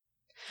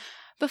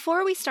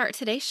Before we start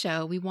today's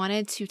show, we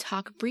wanted to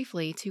talk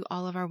briefly to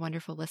all of our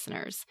wonderful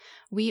listeners.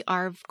 We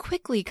are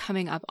quickly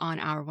coming up on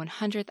our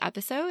 100th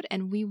episode,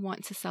 and we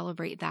want to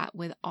celebrate that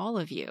with all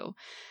of you.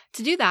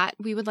 To do that,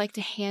 we would like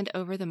to hand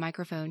over the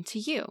microphone to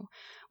you.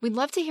 We'd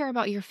love to hear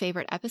about your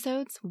favorite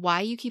episodes,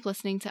 why you keep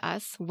listening to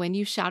us, when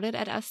you shouted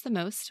at us the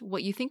most,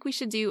 what you think we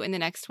should do in the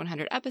next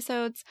 100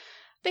 episodes,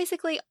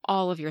 basically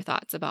all of your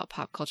thoughts about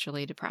Pop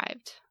Culturally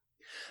Deprived.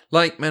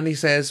 Like Mandy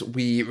says,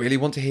 we really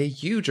want to hear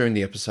you during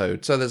the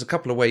episode, so there's a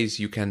couple of ways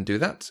you can do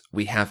that.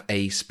 We have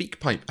a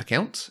SpeakPipe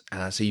account,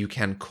 so you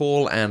can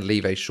call and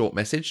leave a short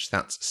message.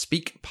 That's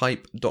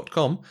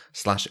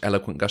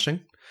speakpipe.com/eloquentgushing.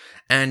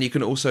 And you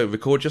can also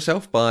record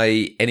yourself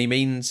by any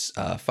means,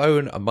 a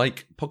phone, a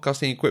mic,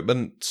 podcasting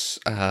equipment,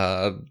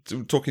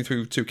 talking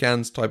through two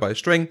cans tied by a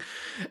string,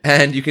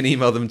 and you can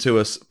email them to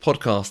us,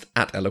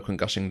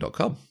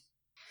 podcast@eloquentgushing.com.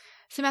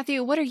 So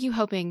Matthew, what are you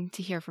hoping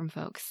to hear from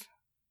folks?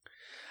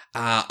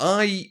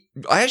 I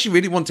actually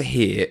really want to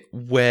hear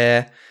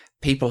where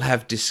people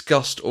have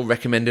discussed or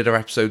recommended our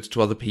episodes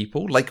to other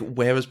people. Like,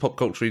 where has Pop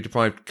Culturally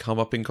Deprived come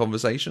up in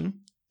conversation?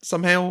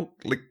 Somehow,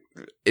 like,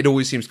 it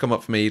always seems to come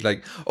up for me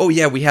like, oh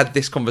yeah, we had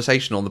this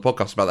conversation on the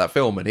podcast about that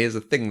film, and here's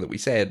a thing that we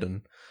said.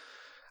 And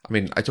I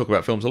mean, I talk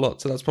about films a lot,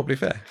 so that's probably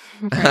fair.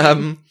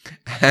 Right.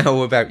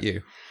 How about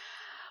you?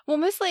 Well,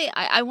 mostly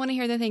I want to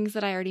hear the things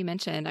that I already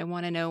mentioned. I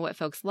want to know what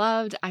folks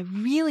loved. I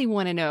really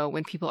want to know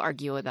when people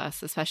argue with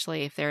us,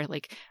 especially if they're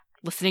like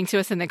listening to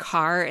us in the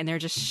car and they're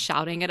just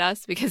shouting at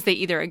us because they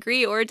either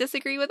agree or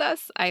disagree with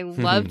us. I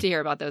love to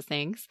hear about those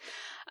things.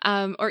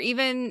 Or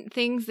even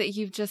things that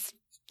you've just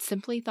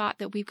simply thought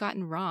that we've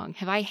gotten wrong.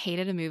 Have I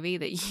hated a movie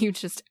that you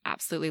just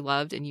absolutely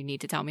loved and you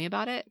need to tell me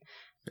about it?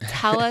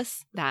 Tell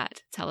us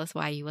that. Tell us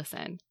why you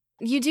listen.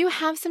 You do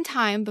have some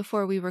time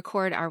before we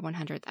record our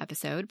 100th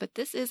episode, but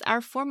this is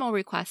our formal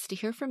request to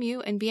hear from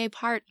you and be a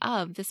part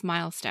of this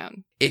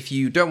milestone. If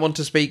you don't want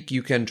to speak,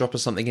 you can drop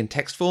us something in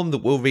text form that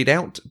we'll read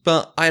out,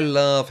 but I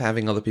love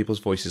having other people's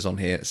voices on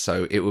here,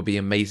 so it would be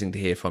amazing to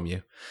hear from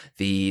you.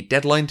 The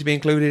deadline to be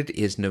included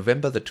is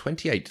November the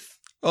 28th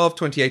of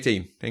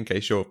 2018, in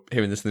case you're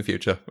hearing this in the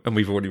future, and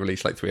we've already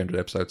released like 300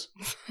 episodes.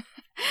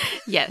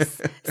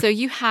 Yes. So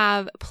you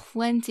have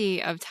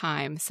plenty of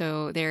time.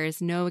 So there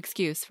is no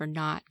excuse for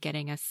not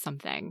getting us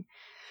something.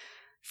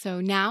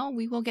 So now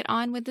we will get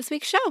on with this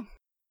week's show.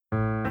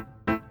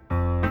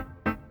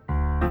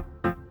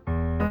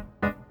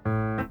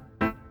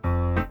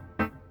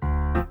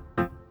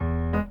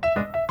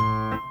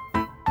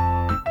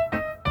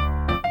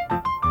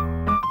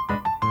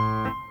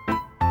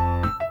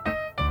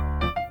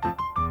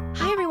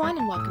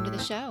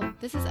 Show.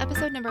 This is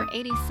episode number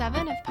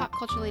 87 of Pop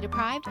Culturally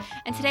Deprived,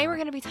 and today we're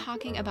going to be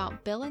talking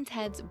about Bill and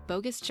Ted's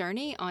Bogus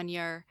Journey on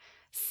your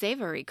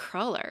Savory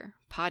Crawler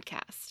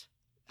podcast.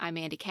 I'm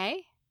Mandy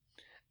Kay.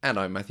 And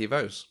I'm Matthew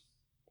Vose.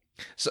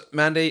 So,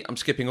 Mandy, I'm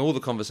skipping all the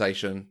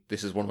conversation.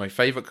 This is one of my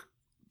favourite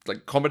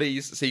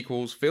comedies,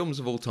 sequels, films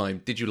of all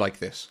time. Did you like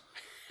this?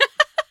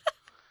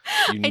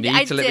 You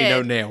need to let me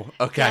know now.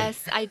 Okay.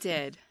 Yes, I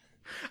did.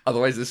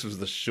 Otherwise, this was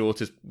the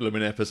shortest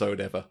blooming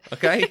episode ever.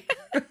 Okay?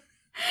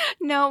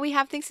 No, we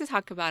have things to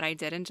talk about. I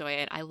did enjoy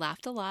it. I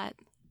laughed a lot.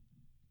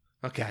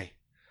 Okay.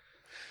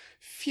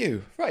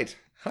 Phew. Right.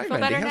 Hi, Feel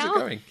Mandy. How's now? it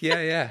going?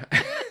 Yeah.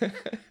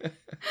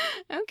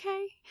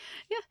 Okay.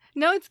 Yeah.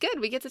 No, it's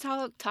good. We get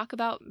to talk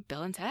about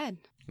Bill and Ted.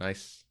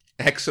 Nice.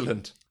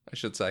 Excellent, I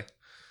should say.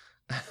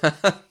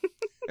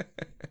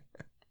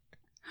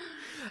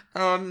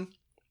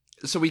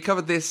 So we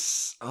covered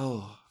this,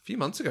 a few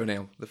months ago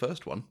now, the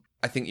first one.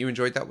 I think you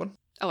enjoyed that one.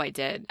 Oh, I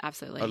did.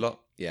 Absolutely. A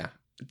lot, yeah.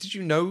 Did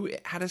you know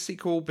it had a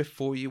sequel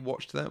before you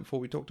watched that, before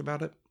we talked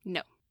about it?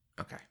 No.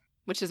 Okay.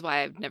 Which is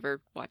why I've never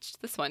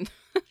watched this one.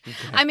 Okay.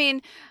 I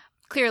mean,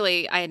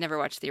 clearly I had never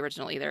watched the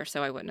original either,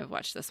 so I wouldn't have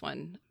watched this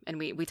one. And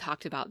we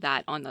talked about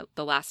that on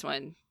the last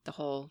one.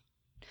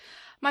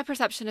 My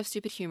perception of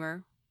stupid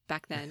humor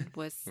back then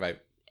was right.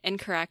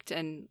 Incorrect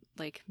and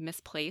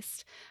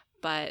misplaced.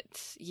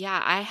 But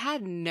yeah, I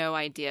had no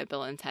idea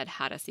Bill and Ted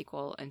had a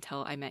sequel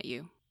until I met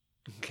you.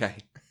 Okay.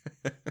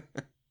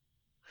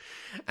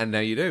 And now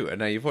you do, and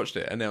now you've watched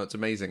it, and now it's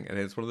amazing, and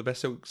it's one of the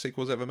best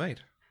sequels ever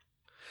made.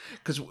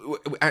 Because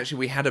actually,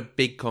 we had a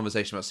big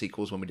conversation about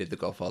sequels when we did The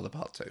Godfather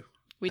Part 2.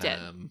 We did.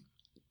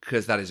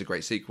 Because that is a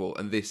great sequel,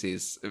 and this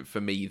is,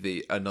 for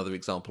me, another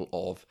example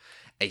of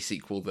a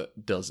sequel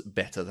that does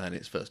better than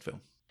its first film.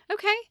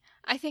 Okay.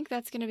 I think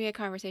that's going to be a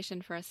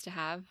conversation for us to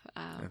have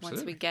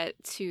once we get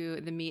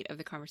to the meat of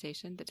the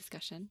conversation, the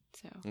discussion.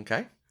 So.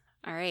 Okay.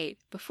 All right.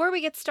 Before we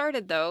get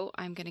started, though,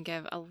 I'm going to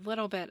give a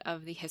little bit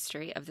of the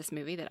history of this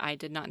movie that I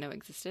did not know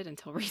existed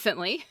until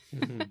recently.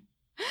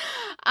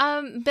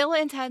 Bill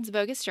and Ted's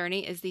Bogus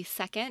Journey is the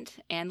second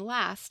and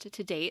last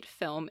to date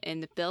film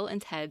in the Bill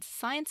and Ted's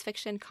science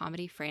fiction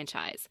comedy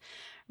franchise.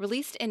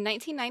 Released in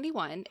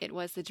 1991, it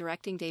was the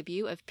directing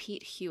debut of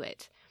Pete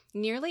Hewitt.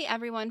 Nearly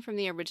everyone from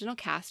the original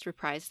cast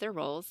reprised their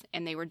roles,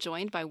 and they were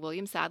joined by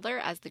William Sadler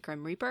as the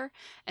Grim Reaper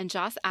and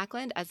Joss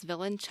Ackland as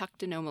villain Chuck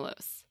De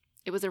Nomolos.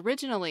 It was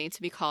originally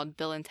to be called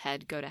Bill and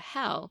Ted Go to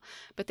Hell,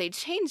 but they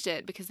changed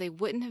it because they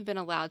wouldn't have been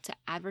allowed to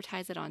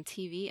advertise it on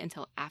TV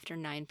until after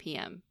 9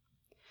 p.m.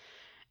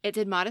 It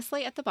did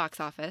modestly at the box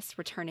office,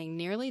 returning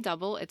nearly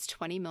double its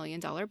 $20 million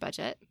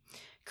budget.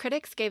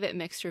 Critics gave it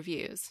mixed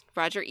reviews.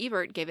 Roger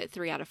Ebert gave it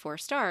 3 out of 4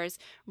 stars,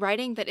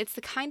 writing that it's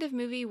the kind of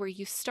movie where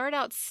you start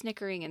out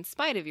snickering in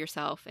spite of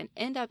yourself and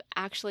end up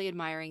actually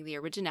admiring the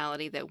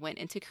originality that went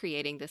into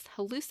creating this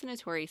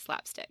hallucinatory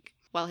slapstick.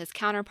 While his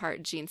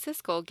counterpart, Gene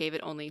Siskel, gave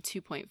it only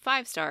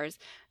 2.5 stars,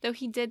 though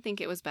he did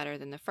think it was better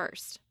than the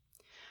first.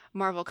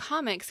 Marvel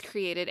Comics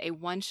created a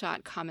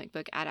one-shot comic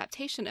book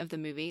adaptation of the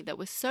movie that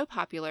was so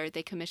popular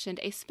they commissioned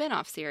a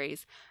spin-off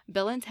series,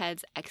 Bill and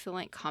Ted's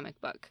Excellent Comic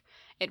Book.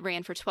 It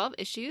ran for 12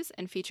 issues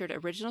and featured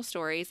original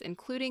stories,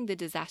 including the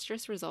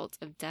disastrous results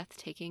of Death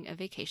taking a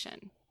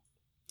vacation.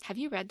 Have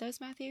you read those,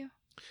 Matthew?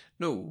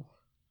 No.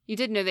 You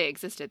did know they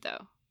existed,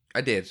 though.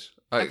 I did.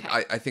 Okay.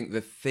 I think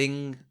the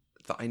thing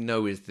that I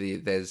know is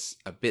there's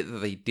a bit that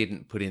they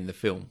didn't put in the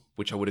film,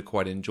 which I would have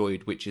quite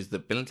enjoyed, which is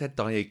that Bill and Ted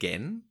die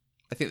again.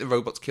 I think the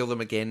robots kill them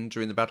again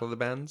during the Battle of the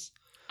Bands.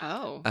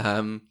 Oh.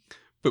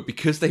 But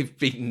because they've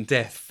beaten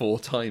death 4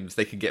 times,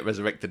 they can get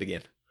resurrected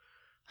again.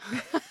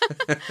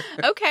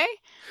 Okay.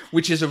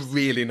 Which is a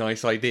really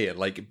nice idea,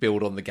 like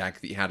build on the gag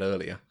that you had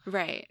earlier.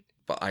 Right.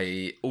 But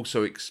I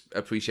also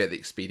appreciate the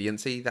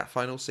expediency that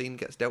final scene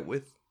gets dealt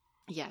with.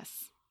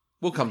 Yes.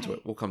 We'll come to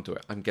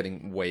it. I'm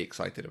getting way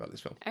excited about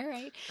this film. All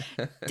right.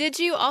 Did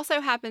you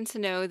also happen to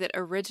know that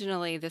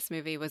originally this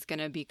movie was going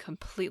to be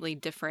completely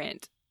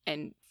different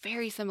and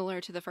very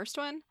similar to the first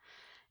one?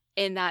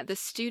 In that the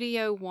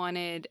studio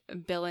wanted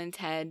Bill and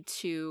Ted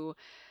to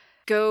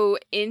go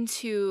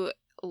into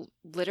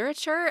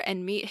literature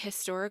and meet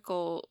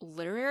historical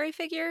literary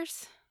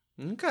figures.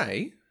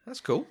 Okay, that's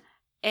cool.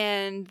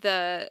 And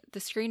the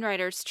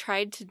screenwriters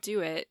tried to do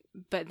it,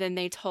 but then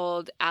they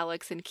told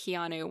Alex and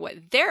Keanu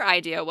what their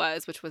idea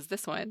was, which was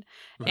this one.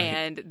 Right.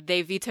 And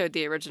they vetoed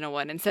the original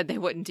one and said they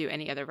wouldn't do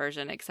any other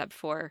version except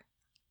for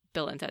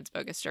Bill and Ted's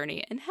Bogus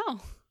Journey in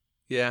Hell.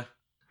 Yeah.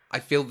 I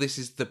feel this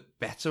is the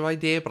better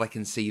idea, but I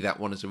can see that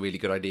one as a really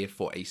good idea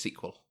for a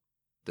sequel.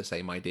 The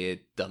same idea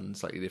done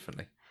slightly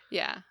differently.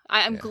 Yeah.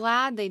 I'm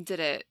glad they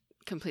did it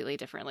completely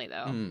differently,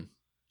 though.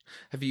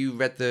 Have you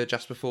read the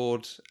Jasper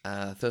Fforde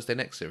Thursday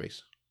Next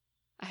series?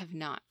 I have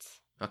not.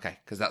 Okay,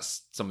 because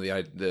that's some of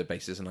the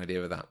basis and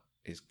idea of that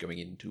is going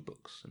into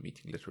books and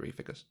meeting literary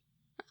figures.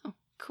 Oh,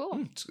 cool.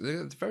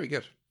 It's very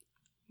good.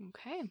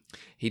 Okay.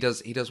 He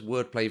does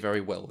wordplay very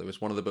well. There was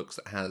one of the books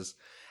that has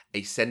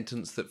a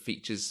sentence that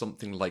features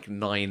something like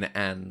 9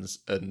 ands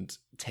and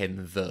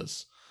 10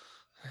 thes.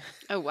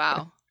 Oh,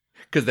 wow.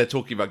 Because they're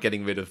talking about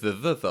getting rid of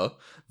the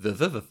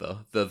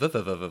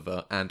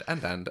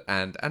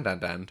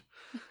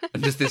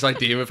and just this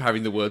idea of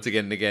having the words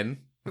again and again.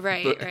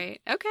 Right, but right.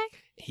 Okay.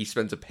 He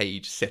spends a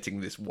page setting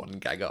this one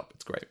gag up.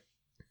 It's great.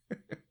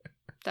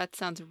 That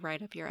sounds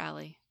right up your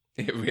alley.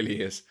 It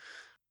really is.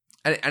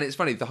 And it's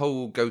funny, the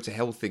whole Go to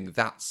Hell thing,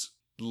 that's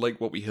like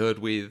what we heard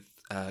with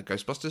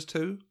Ghostbusters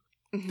 2.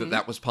 Mm-hmm.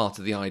 That was part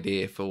of the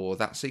idea for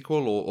that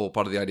sequel, or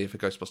part of the idea for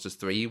Ghostbusters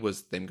 3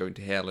 was them going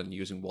to hell and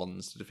using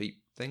wands to defeat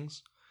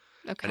things.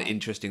 Okay. And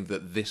interesting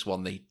that this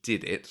one they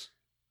did it,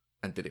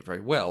 and did it very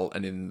well,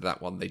 and in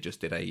that one they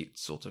just did a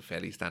sort of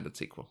fairly standard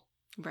sequel.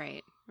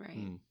 Right,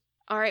 right.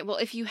 All right, well,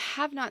 if you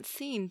have not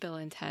seen Bill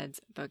and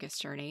Ted's Bogus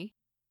Journey,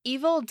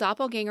 evil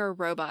doppelganger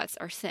robots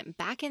are sent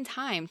back in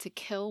time to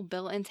kill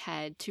Bill and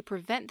Ted to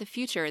prevent the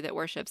future that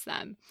worships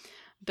them.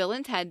 Bill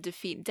and Ted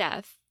defeat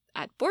death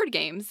at board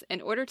games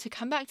in order to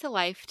come back to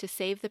life to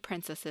save the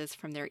princesses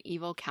from their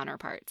evil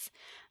counterparts.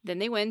 Then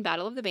they win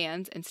Battle of the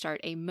Bands and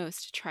start a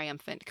most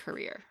triumphant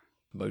career.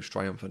 Most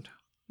triumphant.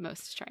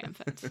 Most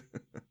triumphant.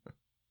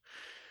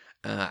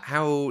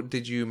 How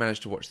did you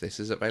manage to watch this?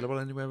 Is it available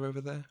anywhere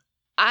over there?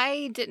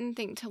 I didn't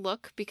think to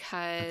look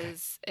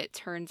because it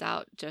turns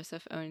out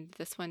Joseph owned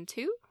this one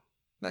too.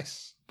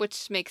 Nice.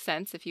 Which makes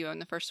sense. If you own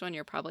the first one,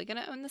 you're probably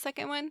going to own the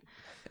second one.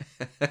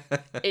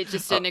 It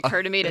just didn't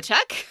occur to me to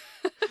check.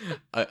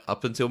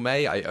 Up until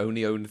May, I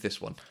only owned this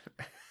one.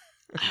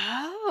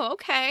 Oh,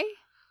 okay.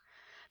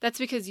 That's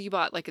because you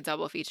bought like a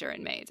double feature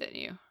in May, didn't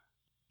you?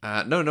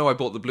 No, I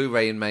bought the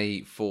Blu-ray in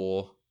May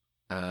for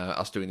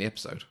us doing the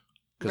episode.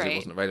 Because it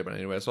wasn't available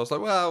anywhere. So I was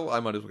like, well, I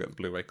might as well get the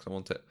Blu-ray because I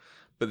want it.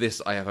 But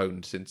this I have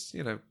owned since,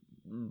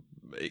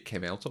 it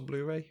came out on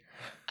Blu-ray.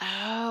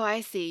 Oh,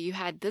 I see. You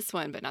had this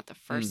one, but not the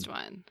first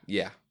one.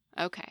 Yeah.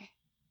 Okay.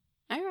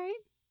 All right.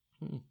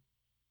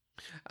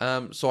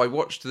 So I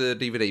watched the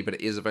DVD, but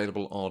it is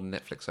available on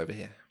Netflix over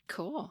here.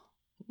 Cool.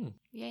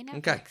 Yay,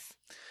 Netflix.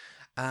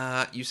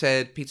 Okay. You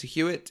said Peter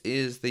Hewitt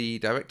is the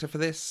director for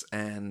this,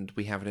 and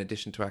we have an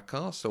addition to our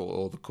cast,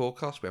 or the core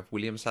cast. We have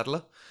William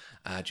Sadler.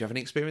 Do you have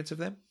any experience of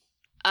them?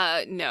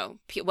 No.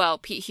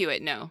 Pete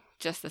Hewitt, no.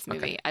 Just this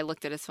movie. Okay. I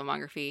looked at his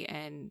filmography,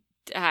 and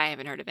I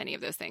haven't heard of any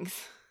of those things.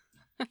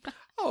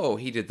 Oh,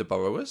 he did The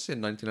Borrowers in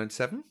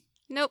 1997.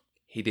 Nope.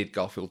 He did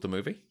Garfield the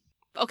movie.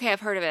 Okay, I've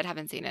heard of it.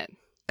 Haven't seen it.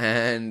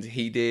 And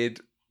he did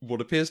what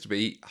appears to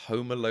be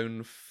Home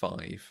Alone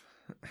 5.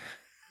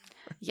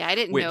 Yeah, I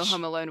didn't know Which-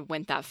 Home Alone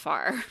went that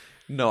far.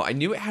 No, I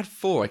knew it had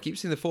 4. I keep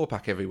seeing the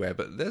 4-pack everywhere,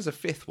 but there's a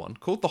 5th one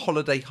called The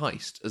Holiday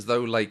Heist, as though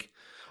like,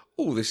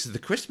 oh, this is the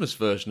Christmas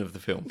version of the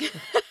film.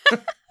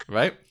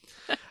 Right?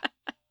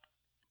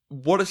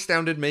 What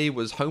astounded me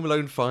was Home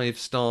Alone 5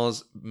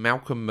 stars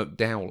Malcolm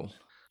McDowell.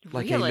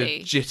 Like a Really?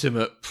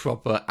 legitimate,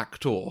 proper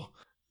actor.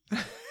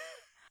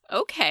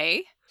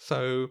 Okay.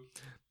 So,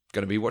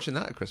 going to be watching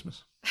that at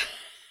Christmas.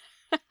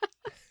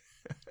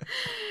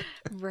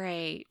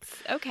 Right.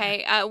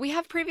 Okay. We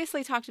have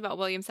previously talked about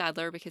William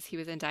Sadler because he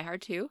was in Die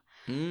Hard 2.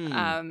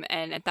 Mm.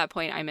 And at that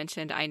point, I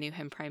mentioned I knew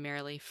him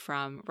primarily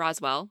from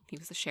Roswell. He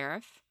was a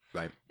sheriff.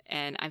 Right.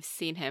 And I've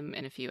seen him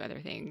in a few other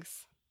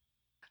things.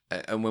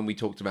 And when we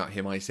talked about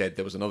him, I said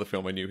there was another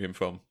film I knew him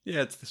from.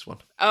 Yeah, it's this one.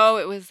 Oh,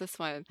 it was this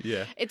one.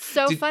 Yeah. It's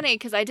so funny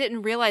because I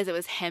didn't realize it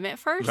was him at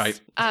first. Right.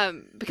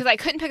 Because I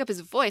couldn't pick up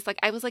his voice. Like,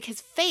 I was like, his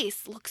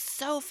face looks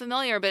so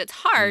familiar, but it's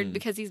hard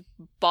because he's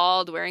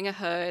bald, wearing a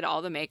hood,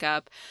 all the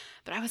makeup.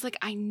 But I was like,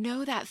 I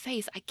know that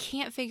face. I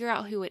can't figure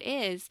out who it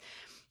is.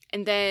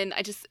 And then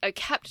I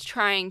kept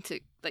trying to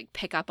like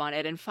pick up on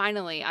it. And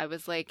finally I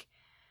was like,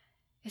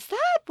 is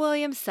that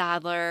William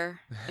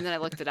Sadler? And then I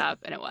looked it up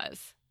and it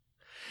was.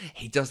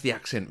 He does the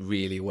accent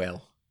really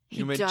well.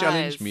 You may does.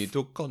 challenge me to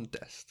a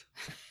contest.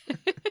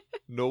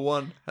 No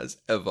one has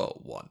ever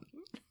won.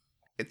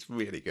 It's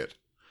really good.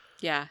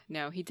 Yeah,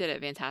 no, he did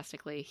it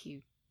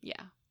fantastically.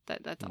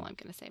 That's all I'm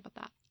going to say about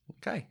that.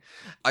 Okay.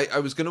 I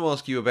was going to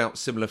ask you about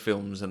similar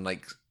films and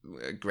like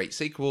great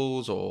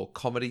sequels or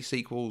comedy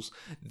sequels.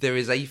 There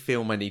is a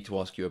film I need to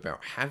ask you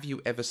about. Have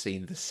you ever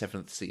seen The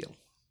Seventh Seal?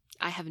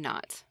 I have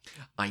not.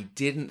 I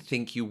didn't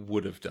think you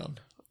would have done.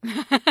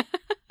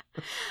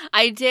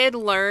 I did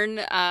learn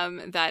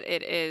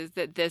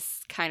that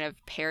this kind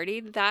of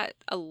parodied that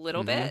a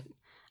little bit.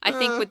 I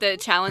think with the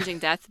challenging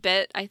death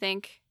bit, I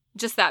think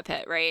just that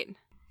bit, right?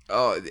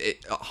 Oh,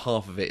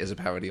 half of it is a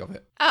parody of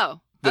it.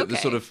 Oh, okay. The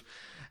sort of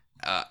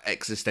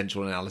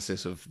existential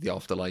analysis of the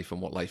afterlife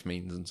and what life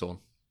means and so on.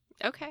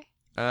 Okay.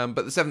 But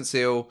The Seventh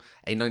Seal,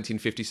 a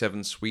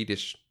 1957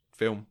 Swedish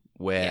film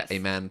where Yes. a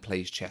man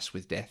plays chess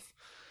with death,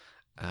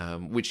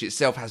 which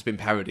itself has been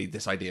parodied,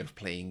 this idea of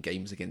playing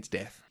games against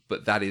death.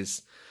 But that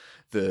is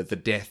the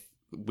death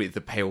with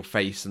the pale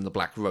face and the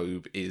black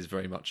robe is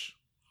very much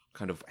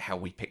kind of how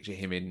we picture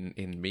him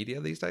in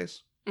media these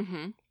days.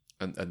 Mm-hmm.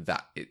 And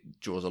that it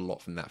draws a lot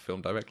from that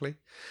film directly.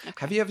 Okay.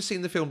 Have you ever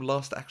seen the film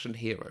Last Action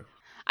Hero?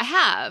 I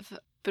have,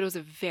 but it was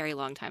a very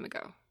long time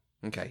ago.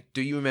 Okay.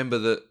 Do you remember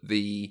that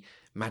the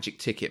magic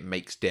ticket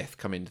makes death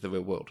come into the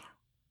real world?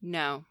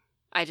 No,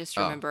 I just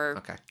Oh, remember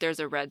okay. there's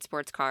a red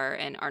sports car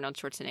and Arnold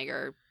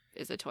Schwarzenegger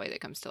is a toy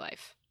that comes to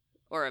life.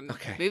 Or a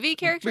Okay. movie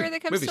character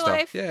that comes movie to star.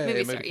 life? Yeah, movie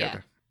movie star,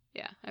 character.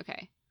 Yeah,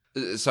 okay.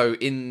 So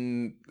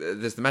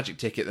there's the magic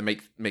ticket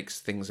that makes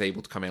things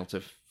able to come out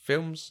of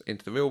films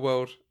into the real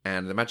world,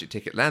 and the magic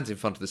ticket lands in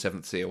front of the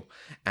Seventh Seal,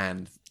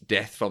 and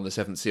death from the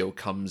Seventh Seal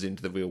comes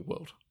into the real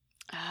world.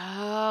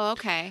 Oh,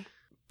 okay.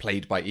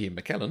 Played by Ian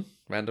McKellen,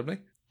 randomly.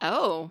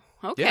 Oh,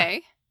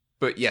 okay.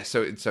 But yeah,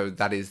 so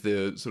that is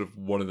the sort of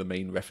one of the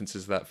main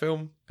references to that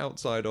film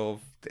outside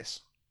of this.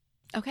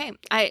 Okay.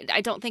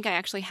 I don't think I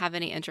actually have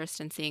any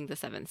interest in seeing the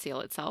Seventh Seal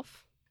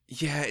itself.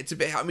 Yeah, it's a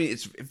bit. I mean,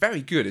 it's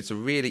very good. It's a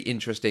really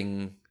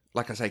interesting,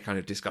 like I say, kind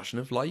of discussion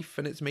of life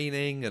and its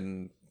meaning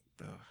and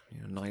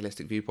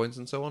nihilistic viewpoints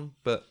and so on.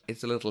 But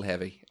it's a little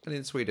heavy and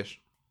in Swedish.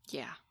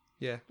 Yeah,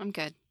 Yeah, I'm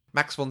good,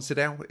 Max von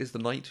Sydow is the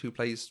knight who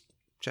plays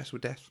chess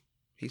with death.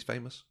 He's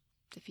famous.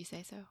 if you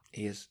say so.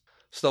 He is.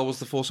 Star Wars: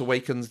 The Force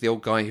Awakens. The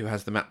old guy who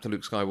has the map to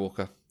Luke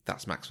Skywalker.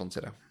 That's Max von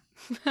Sydow.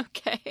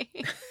 Okay.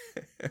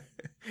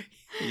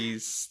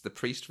 He's the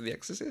priest from The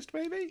Exorcist,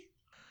 maybe.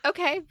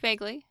 Okay,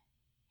 vaguely.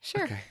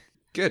 Sure. Okay.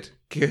 Good.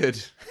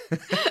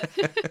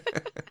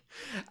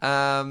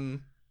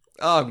 I'm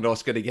going to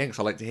ask it again because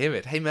I like to hear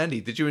it. Hey,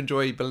 Mandy, did you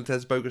enjoy Bill and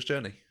Ted's Bogus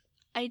Journey?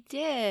 I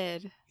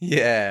did.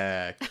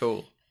 Yeah,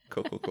 cool.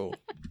 Cool.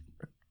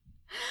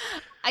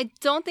 I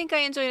don't think I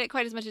enjoyed it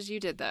quite as much as you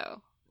did,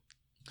 though.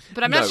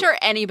 But I'm not No. sure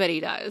anybody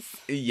does.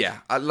 Yeah,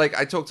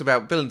 I talked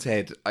about Bill and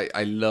Ted.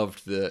 I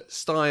loved the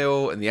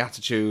style and the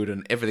attitude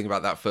and everything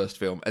about that first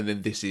film. And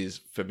then this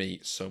is, for me,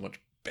 so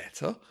much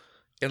better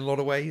in a lot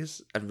of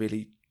ways and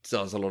really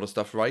does a lot of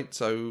stuff right.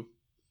 So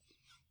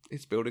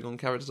it's building on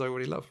characters I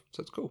already love.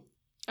 So it's cool.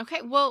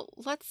 Okay, well,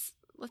 let's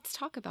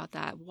talk about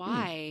that.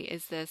 Why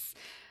is this?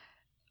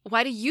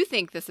 Why do you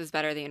think this is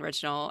better than the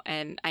original?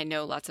 And I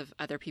know lots of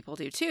other people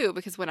do too,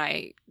 because when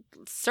I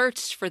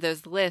searched for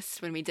those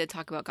lists, when we did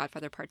talk about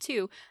Godfather Part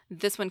 2,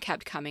 this one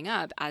kept coming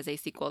up as a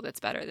sequel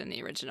that's better than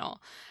the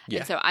original. Yeah.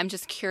 And so I'm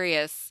just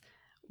curious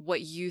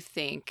what you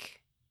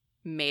think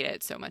made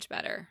it so much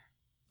better.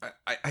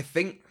 I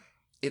think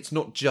it's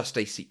not just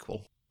a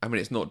sequel. I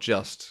mean, it's not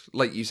just,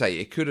 like you say,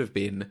 it could have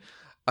been,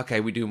 okay,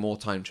 we do more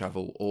time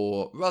travel,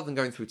 or rather than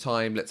going through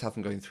time, let's have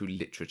them going through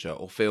literature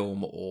or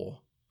film or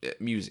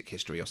music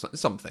history or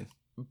something.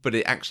 But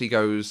it actually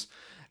goes,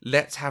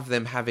 let's have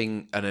them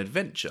having an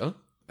adventure,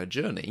 a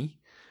journey,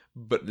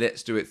 but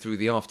let's do it through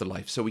the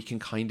afterlife so we can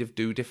kind of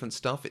do different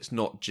stuff. It's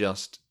not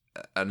just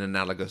an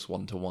analogous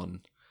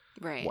one-to-one.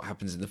 Right. What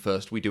happens in the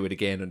first, we do it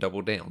again and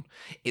double down.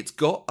 It's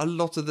got a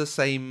lot of the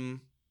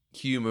same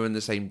humor and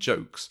the same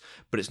jokes,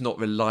 but it's not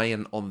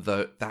reliant on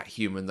that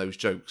humor and those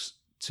jokes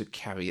to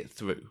carry it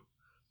through.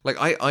 Like,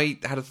 I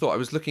had a thought. I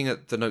was looking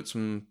at the notes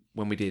from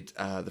when we did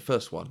the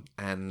first one,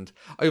 and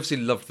I obviously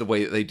loved the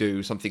way that they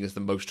do something as the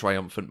most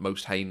triumphant,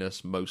 most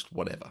heinous, most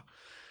whatever.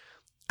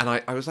 And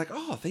I was like,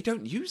 oh, they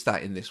don't use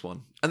that in this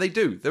one. And they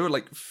do. They were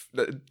like,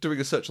 doing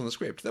a search on the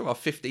script, there are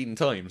 15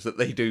 times that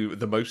they do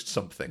the most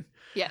something.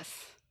 Yes.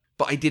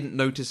 But I didn't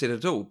notice it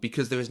at all,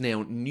 because there is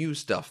now new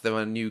stuff. There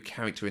are new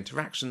character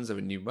interactions, there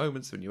are new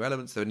moments, there are new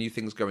elements, there are new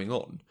things going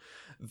on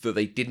that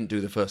they didn't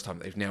do the first time,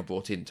 they've now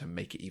brought in to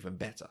make it even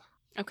better.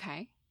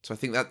 Okay. So I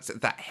think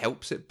that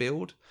helps it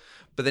build.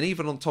 But then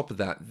even on top of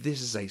that,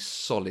 this is a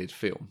solid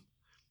film.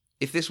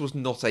 If this was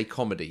not a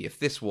comedy, if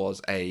this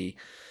was a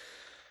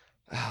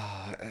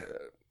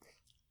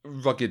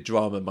rugged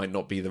drama, might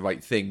not be the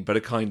right thing, but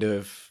a kind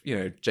of,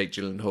 Jake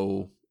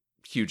Gyllenhaal,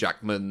 Hugh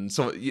Jackman,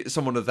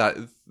 someone of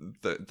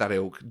that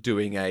ilk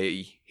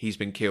doing he's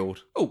been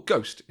killed. Oh,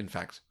 Ghost, in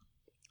fact,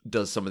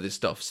 does some of this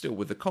stuff still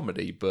with the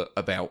comedy, but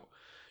about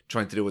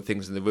trying to deal with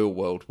things in the real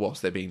world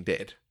whilst they're being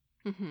dead.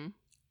 Mm-hmm.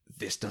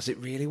 This does it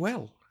really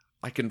well.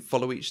 I can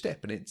follow each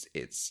step, and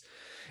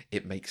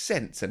it makes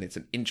sense, and it's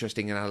an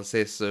interesting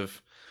analysis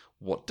of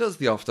what does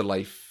the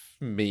afterlife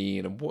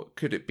mean and what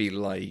could it be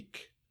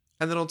like.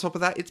 And then on top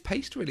of that, it's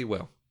paced really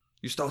well.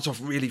 You start off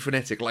really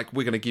frenetic, like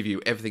we're going to give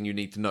you everything you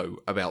need to know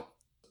about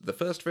the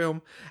first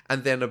film,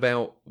 and then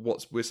about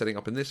what we're setting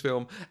up in this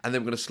film, and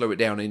then we're going to slow it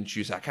down and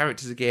introduce our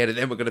characters again, and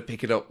then we're going to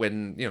pick it up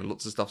when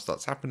lots of stuff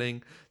starts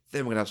happening.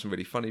 Then we're going to have some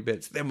really funny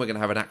bits. Then we're going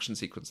to have an action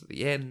sequence at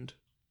the end.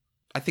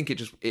 I think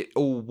it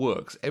all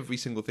works. Every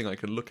single thing I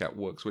can look at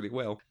works really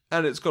well.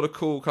 And it's got a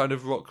cool kind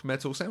of rock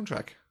metal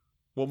soundtrack.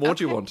 What more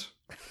do you want?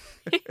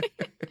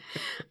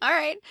 All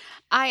right.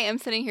 I am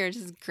sitting here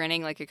just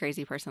grinning like a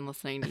crazy person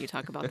listening to you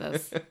talk about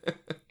this.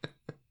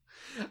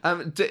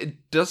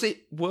 Does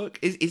it work?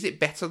 Is it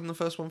better than the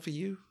first one for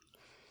you?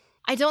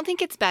 I don't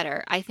think it's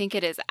better. I think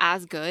it is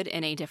as good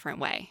in a different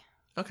way.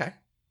 Okay.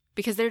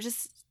 Because they're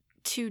just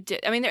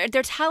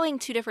they're telling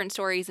two different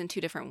stories in two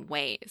different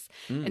ways.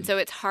 And so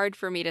it's hard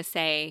for me to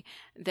say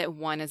that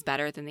one is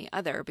better than the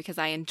other, because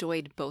I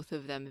enjoyed both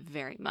of them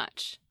very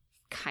much,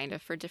 kind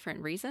of for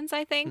different reasons,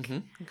 I think.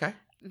 Mm-hmm. Okay.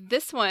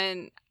 This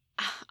one,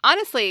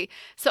 honestly,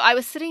 so I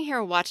was sitting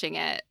here watching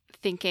it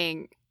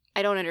thinking,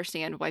 I don't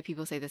understand why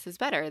people say this is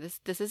better.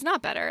 This is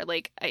not better.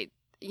 Like,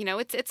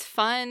 it's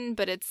fun,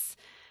 but it's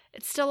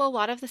still a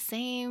lot of the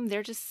same.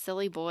 They're just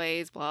silly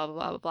boys, blah,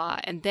 blah, blah, blah.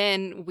 And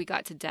then we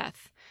got to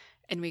death.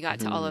 And we got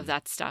to all of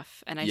that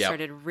stuff. And I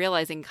started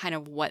realizing kind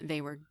of what they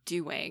were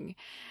doing.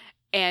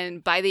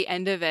 And by the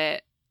end of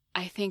it,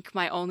 I think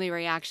my only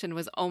reaction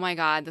was, oh my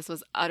God, this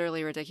was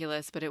utterly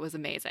ridiculous, but it was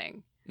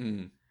amazing.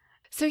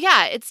 So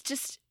yeah, it's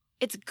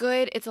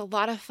good. It's a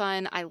lot of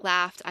fun. I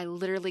laughed. I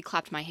literally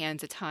clapped my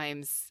hands at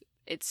times.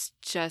 It's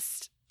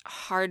just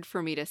hard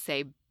for me to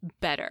say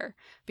better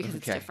because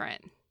it's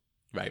different.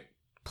 Right.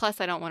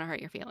 Plus, I don't want to hurt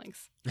your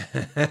feelings.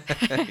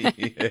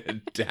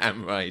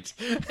 Damn right.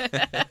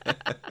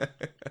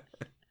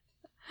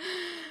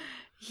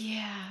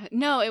 Yeah.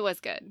 No, it was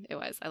good. It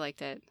was. I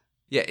liked it.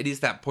 Yeah, it is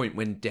that point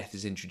when death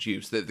is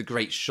introduced, the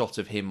great shot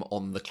of him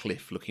on the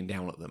cliff looking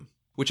down at them,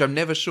 which I'm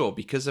never sure,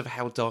 because of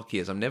how dark he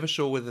is, I'm never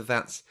sure whether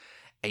that's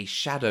a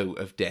shadow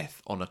of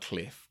death on a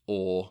cliff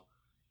or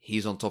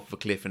he's on top of a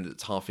cliff and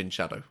it's half in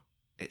shadow.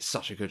 It's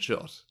such a good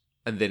shot.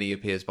 And then he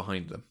appears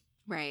behind them.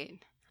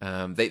 Right.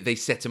 They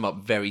set him up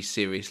very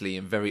seriously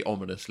and very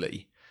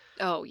ominously.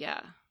 Oh,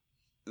 yeah.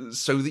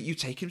 So that you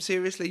take him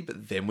seriously,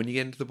 but then when you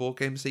get into the board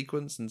game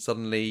sequence and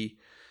suddenly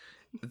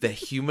they're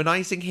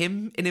humanizing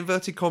him, in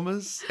inverted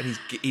commas, and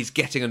he's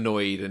getting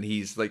annoyed, and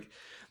he's like,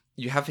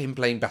 you have him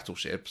playing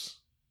battleships,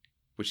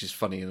 which is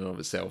funny in and of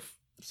itself.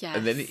 Yes.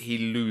 And then he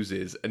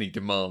loses and he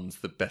demands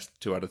the best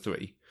 2 out of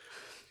 3.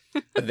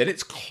 And then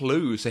it's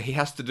Clue, so he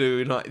has to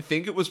do, I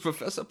think it was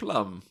Professor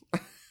Plum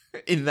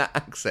in that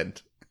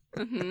accent.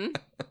 Mm-hmm.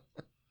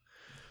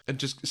 And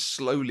just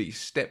slowly,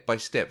 step by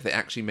step, they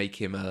actually make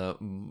him a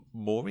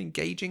more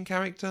engaging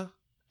character.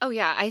 Oh,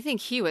 yeah. I think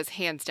he was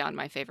hands down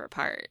my favorite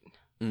part.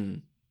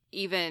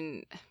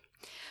 Even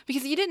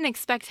because you didn't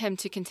expect him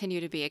to continue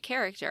to be a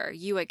character.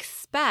 You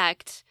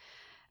expect,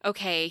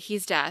 okay,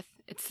 he's death.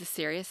 It's a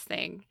serious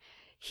thing.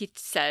 He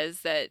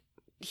says that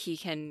he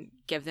can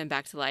give them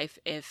back to life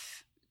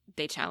if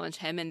they challenge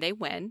him and they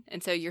win.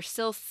 And so you're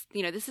still,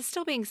 this is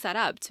still being set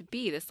up to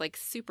be this like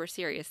super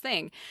serious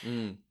thing.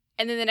 And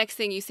then the next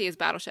thing you see is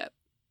Battleship.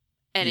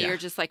 And you're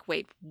just like,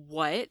 wait,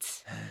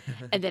 what?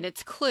 And then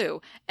it's Clue.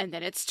 And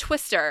then it's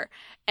Twister.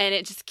 And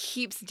it just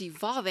keeps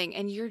devolving.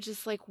 And you're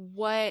just like,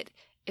 what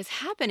is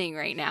happening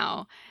right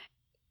now?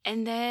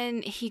 And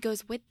then he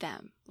goes with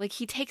them. Like,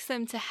 he takes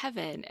them to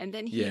heaven. And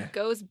then he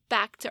goes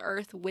back to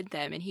Earth with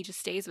them. And he just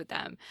stays with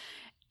them.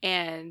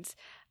 And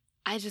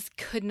I just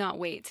could not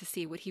wait to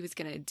see what he was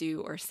going to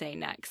do or say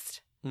next.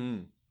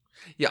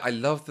 Yeah, I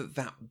love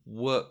that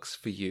works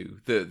for you.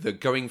 The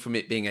going from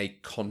it being a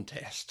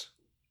contest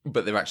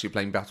but they're actually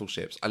playing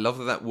battleships. I love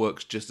that that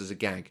works just as a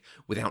gag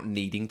without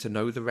needing to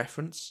know the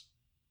reference.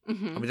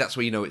 Mm-hmm. I mean, that's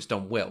where you know it's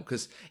done well,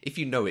 because if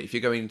you know it, if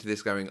you're going into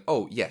this going,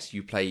 oh, yes,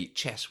 you play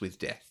chess with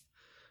death,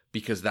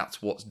 because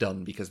that's what's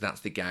done, because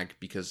that's the gag,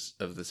 because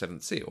of the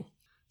Seventh Seal.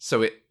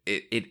 So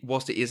it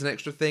whilst it is an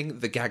extra thing,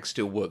 the gag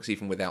still works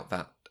even without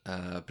that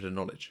bit of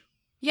knowledge.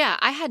 Yeah,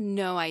 I had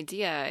no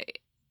idea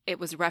it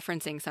was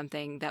referencing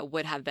something that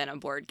would have been a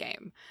board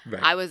game.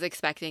 Right. I was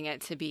expecting it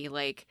to be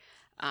like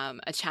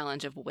a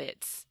challenge of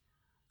wits,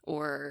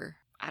 or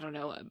I don't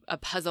know, a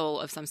puzzle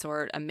of some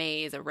sort, a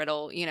maze, a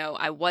riddle. You know,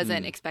 I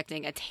wasn't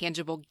expecting a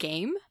tangible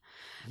game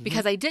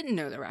because I didn't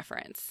know the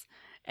reference.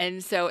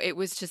 And so it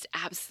was just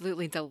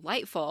absolutely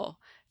delightful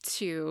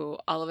to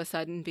all of a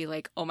sudden be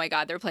like, oh my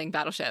God, they're playing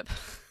Battleship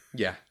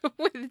Yeah.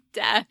 with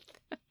death.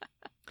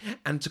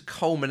 And to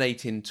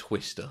culminate in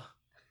Twister.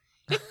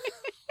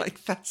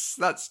 Like,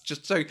 that's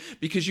just so...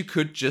 Because you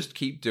could just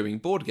keep doing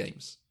board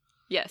games.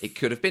 Yes. It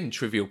could have been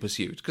Trivial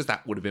Pursuit, because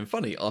that would have been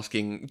funny,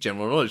 asking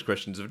general knowledge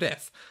questions of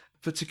death.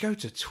 But to go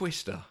to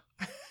Twister...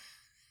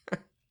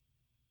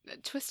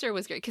 Twister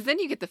was great, because then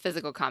you get the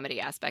physical comedy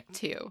aspect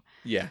too.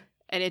 Yeah.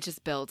 And it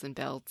just builds and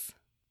builds.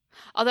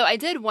 Although I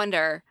did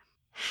wonder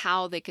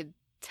how they could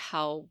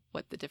tell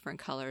what the different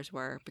colors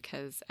were,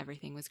 because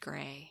everything was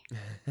gray.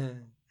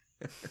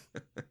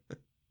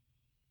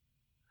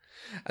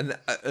 and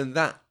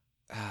that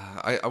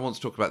I want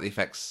to talk about the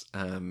effects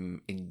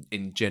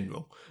in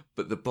general,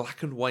 but the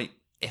black and white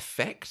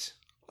effect,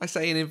 I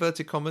say in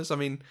inverted commas, I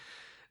mean,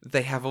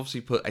 they have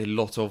obviously put a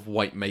lot of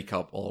white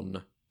makeup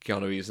on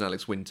Keanu Reeves and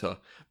Alex Winter,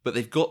 but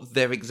they've got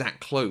their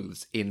exact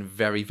clothes in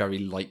very, very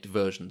light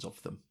versions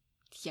of them.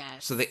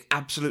 Yes. So they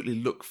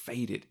absolutely look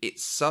faded.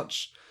 It's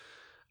such...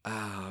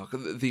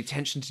 the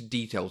attention to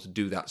detail to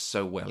do that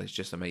so well is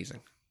just amazing.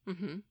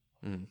 Mm-hmm.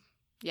 Mm.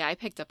 Yeah, I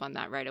picked up on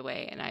that right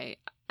away, and I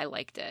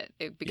liked it,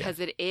 because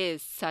it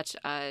is such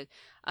a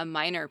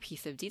minor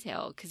piece of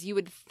detail, because you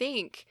would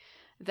think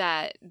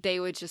that they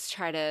would just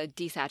try to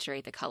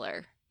desaturate the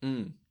color,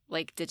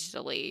 like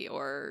digitally,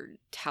 or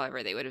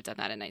however they would have done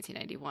that in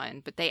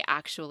 1991, but they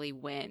actually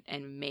went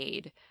and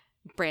made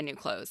brand new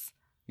clothes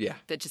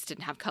that just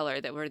didn't have color,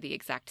 that were the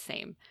exact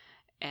same,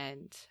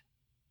 and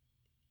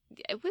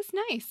it was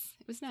nice.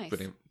 It was nice.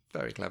 Brilliant.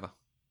 Very clever.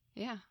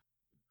 Yeah.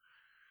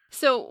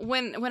 So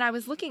when I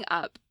was looking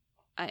up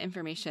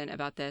information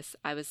about this,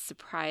 I was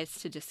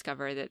surprised to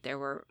discover that there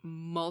were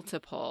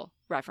multiple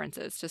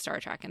references to Star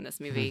Trek in this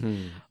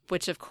movie,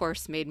 which of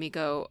course made me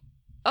go,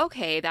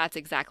 okay, that's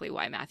exactly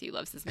why Matthew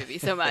loves this movie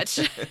so much.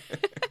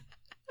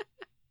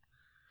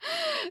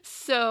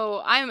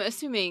 So I'm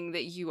assuming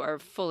that you are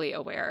fully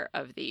aware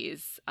of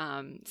these,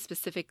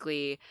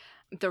 specifically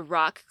the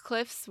rock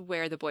cliffs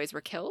where the boys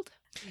were killed.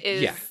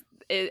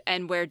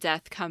 And where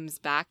death comes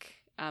back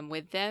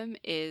with them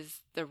is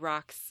the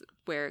rocks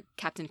where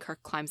Captain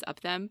Kirk climbs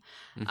up them.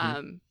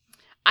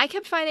 I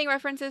kept finding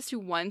references to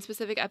one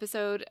specific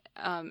episode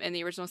in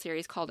the original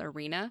series called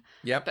Arena.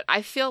 Yep. But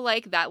I feel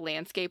like that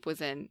landscape was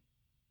in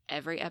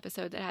every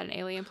episode that had an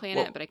alien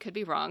planet, but I could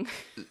be wrong.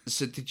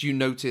 So did you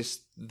notice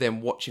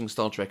them watching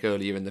Star Trek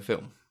earlier in the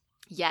film?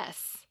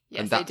 Yes.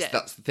 Yes, and I did.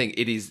 That's the thing.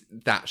 It is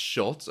that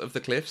shot of the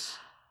cliffs.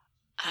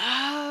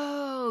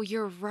 Oh,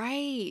 you're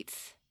right.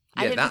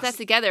 Yeah, I didn't put that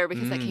together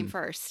because that came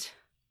first.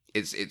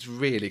 It's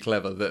really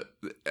clever that,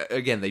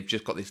 again, they've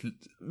just got this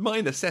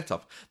minor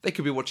setup. They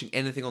could be watching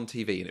anything on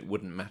TV and it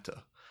wouldn't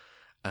matter.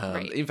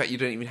 Right. In fact, you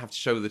don't even have to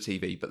show the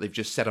TV, but they've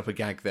just set up a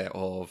gag there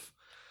of,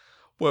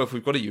 well, if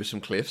we've got to use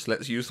some cliffs,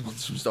 let's use the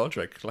ones from Star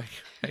Trek. Like,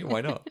 hey,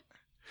 why not?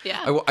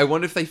 Yeah. I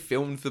wonder if they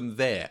filmed them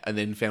there and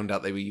then found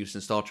out they were used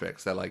in Star Trek.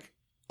 So they're like,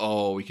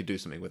 oh, we could do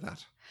something with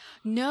that.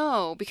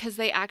 No, because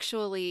they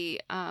actually,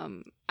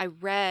 I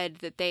read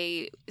that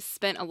they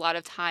spent a lot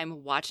of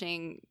time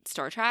watching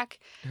Star Trek.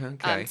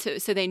 Okay.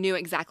 So they knew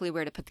exactly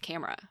where to put the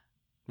camera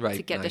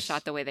to get the nice.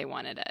 shot the way they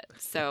wanted it.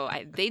 So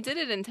they did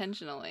it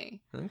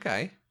intentionally.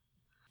 Okay.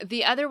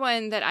 The other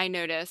one that I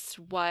noticed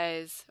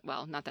was,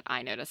 well, not that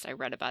I noticed, I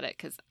read about it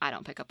because I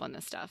don't pick up on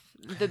this stuff.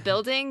 The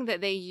building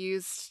that they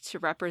used to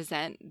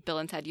represent Bill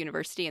and Ted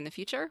University in the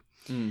future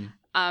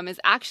is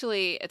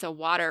actually, it's a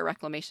water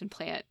reclamation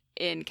plant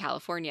in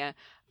California,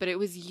 but it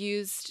was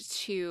used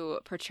to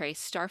portray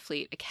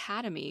Starfleet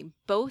Academy,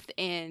 both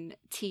in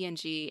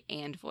TNG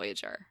and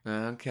Voyager.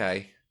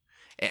 Okay.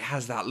 It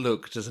has that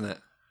look, doesn't it?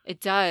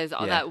 It does.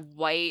 All that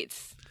white,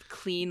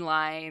 clean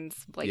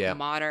lines, like Yeah.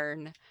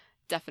 modern,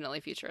 definitely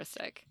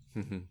futuristic.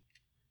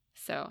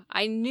 So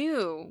I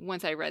knew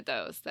once I read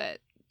those that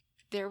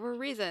there were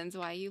reasons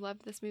why you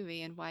loved this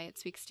movie and why it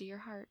speaks to your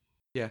heart.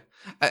 Yeah.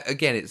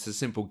 Again, it's a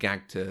simple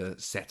gag to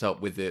set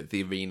up with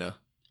the arena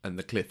and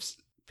the cliffs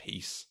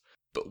piece.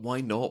 But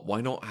why not? Why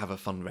not have a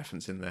fun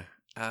reference in there?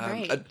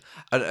 Right.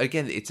 And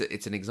again, it's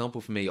an example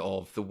for me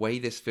of the way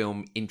this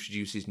film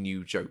introduces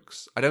new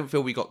jokes. I don't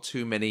feel we got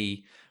too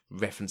many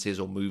references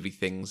or movie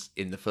things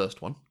in the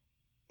first one.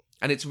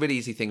 And it's a really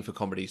easy thing for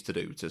comedies to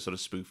do, to sort of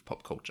spoof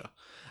pop culture.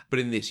 But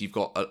in this, you've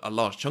got a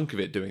large chunk of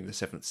it doing the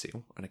Seventh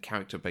Seal, and a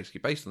character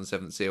basically based on the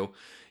Seventh Seal.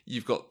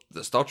 You've got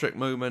the Star Trek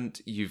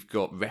moment, you've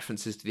got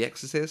references to The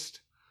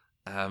Exorcist,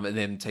 and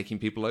then taking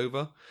people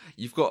over.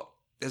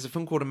 There's a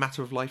film called A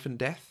Matter of Life and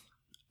Death,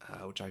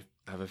 which I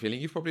have a feeling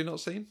you've probably not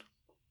seen.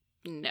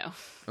 No.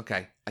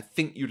 Okay, I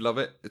think you'd love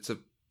it. It's an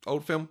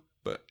old film,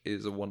 but it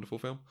is a wonderful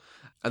film.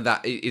 And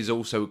that is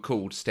also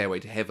called Stairway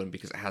to Heaven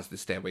because it has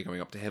this stairway going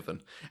up to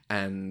heaven.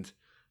 And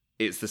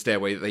it's the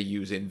stairway that they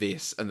use in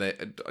this. And they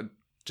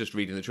just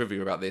reading the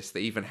trivia about this, they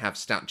even have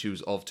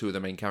statues of two of the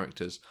main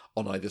characters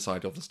on either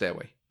side of the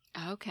stairway.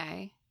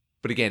 Okay.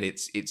 But again,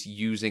 it's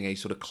using a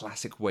sort of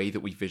classic way that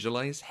we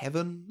visualize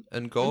heaven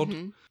and God.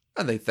 Mm-hmm.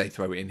 And they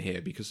throw it in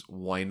here because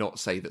why not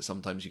say that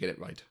sometimes you get it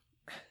right?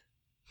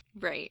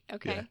 Right.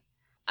 Okay. Yeah.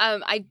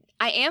 I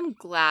am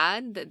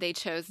glad that they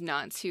chose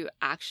not to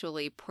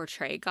actually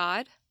portray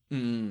God.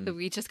 That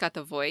we just got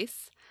the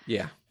voice.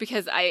 Yeah.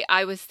 Because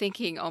I was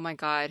thinking, oh my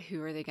God,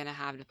 who are they going to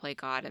have to play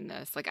God in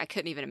this? Like, I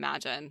couldn't even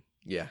imagine.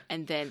 Yeah.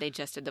 And then they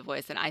just did the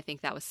voice, and I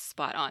think that was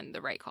spot on,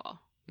 the right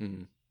call.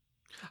 Mm.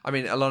 I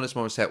mean, Alanis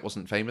Morissette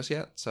wasn't famous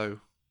yet, so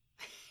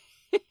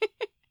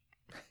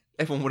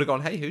everyone would have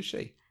gone, hey, who's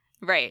she?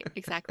 Right.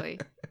 Exactly.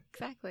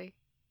 Exactly.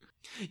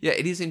 Yeah,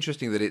 it is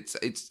interesting that it's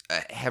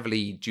a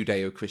heavily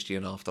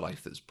Judeo-Christian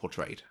afterlife that's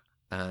portrayed.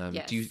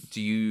 Yes.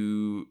 Do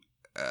you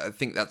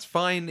think that's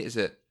fine?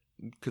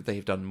 Could they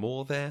have done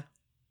more there?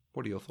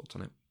 What are your thoughts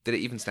on it? Did it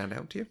even stand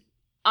out to you?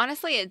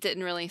 Honestly, it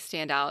didn't really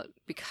stand out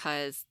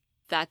because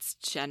that's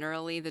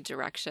generally the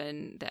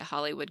direction that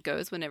Hollywood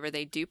goes whenever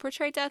they do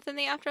portray death in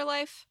the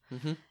afterlife.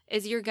 Mm-hmm.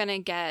 Is you're going to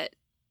get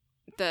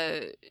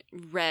the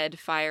red,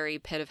 fiery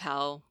pit of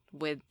hell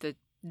with the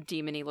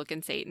demony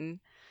looking Satan.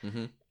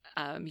 Mm-hmm.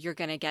 You're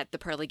going to get the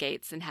pearly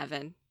gates in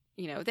heaven.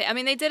 You know,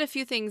 they did a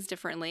few things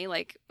differently.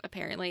 Like,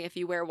 apparently, if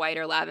you wear white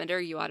or lavender,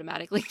 you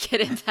automatically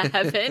get into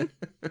heaven.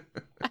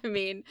 I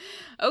mean,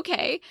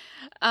 okay.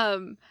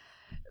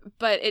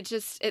 But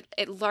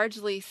it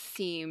largely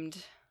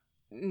seemed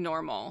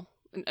normal.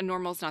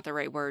 Normal's not the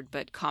right word,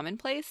 but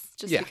commonplace,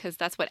 just because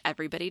that's what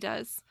everybody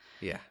does.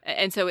 Yeah.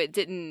 And so it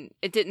didn't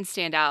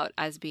stand out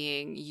as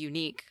being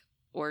unique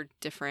or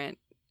different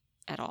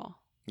at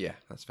all. Yeah,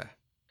 that's fair.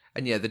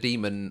 And yeah, the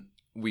demon,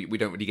 we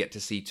don't really get to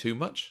see too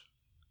much.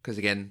 Because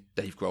again,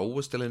 Dave Grohl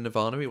was still in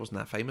Nirvana. He wasn't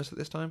that famous at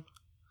this time.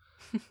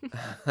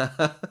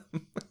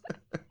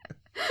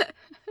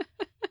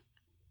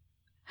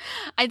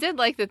 I did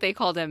like that they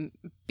called him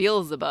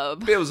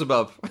Beelzebub.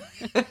 Beelzebub.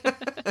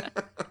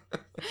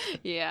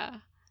 Yeah.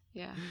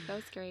 Yeah, that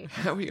was great.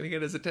 How are we going to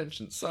get his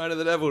attention? Sign of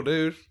the devil,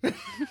 dude.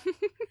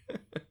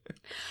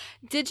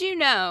 Did you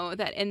know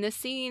that in the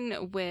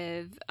scene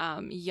with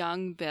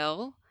young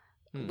Bill,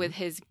 with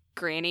his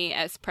granny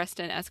as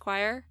Preston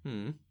Esquire,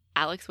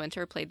 Alex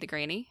Winter played the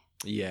granny?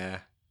 Yeah.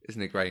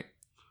 Isn't it great?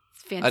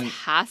 It's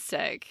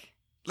fantastic.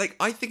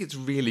 I think it's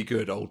really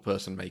good old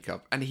person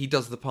makeup, and he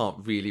does the part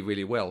really,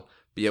 really well.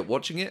 But yet,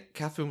 watching it,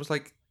 Catherine was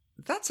like,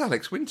 that's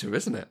Alex Winter,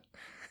 isn't it?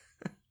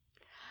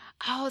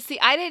 Oh, see,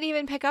 I didn't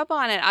even pick up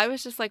on it. I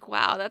was just like,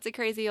 wow, that's a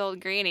crazy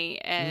old granny.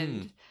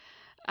 And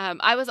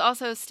I was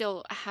also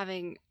still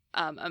having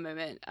a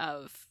moment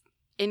of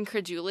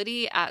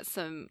incredulity at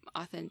some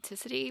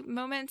authenticity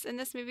moments in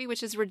this movie,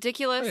 which is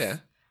ridiculous. Oh, yeah.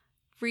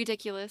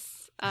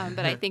 Ridiculous. But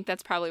I think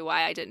that's probably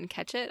why I didn't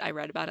catch it. I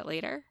read about it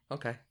later.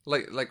 Okay.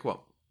 Like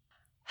what?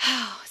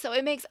 So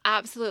it makes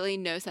absolutely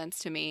no sense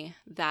to me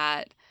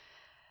that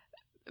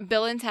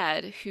Bill and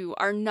Ted, who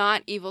are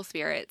not evil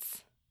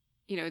spirits,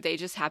 you know, they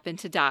just happen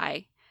to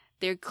die.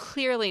 They're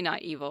clearly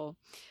not evil.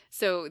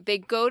 So they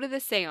go to the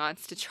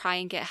seance to try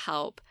and get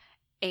help.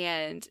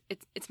 And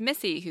it's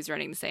Missy who's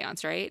running the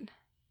seance, right?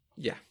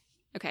 Yeah.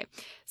 Okay.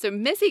 So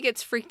Missy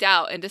gets freaked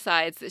out and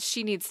decides that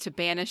she needs to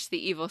banish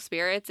the evil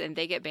spirits, and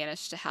they get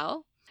banished to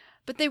hell.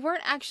 But they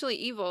weren't actually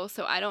evil,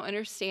 so I don't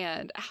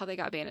understand how they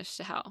got banished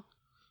to hell.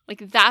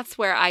 Like, that's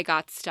where I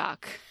got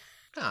stuck.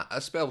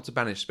 A spell to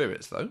banish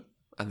spirits, though.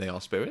 And they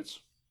are spirits.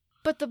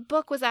 But the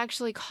book was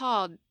actually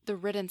called The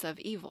Riddance of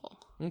Evil.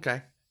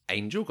 Okay.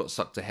 Angel got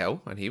sucked to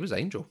hell, and he was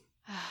Angel.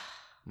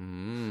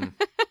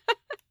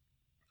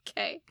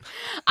 Okay.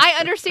 I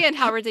understand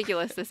how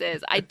ridiculous this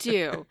is. I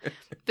do.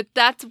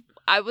 But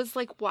I was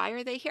like, why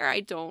are they here?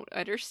 I don't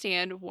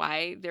understand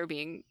why they're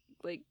being,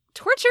 like,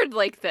 tortured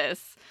like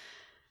this.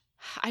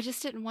 I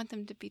just didn't want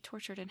them to be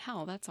tortured in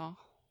hell, that's all.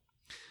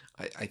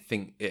 I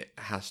think it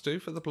has to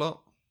for the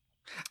plot.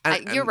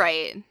 You're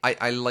right.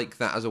 I like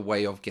that as a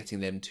way of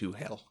getting them to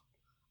hell.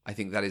 I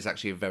think that is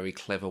actually a very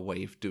clever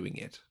way of doing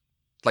it.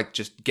 Like,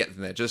 just get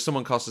them there. Just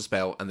someone casts a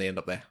spell and they end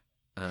up there.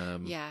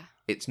 Yeah.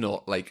 It's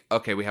not like,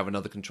 okay, we have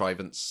another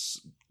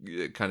contrivance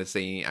kind of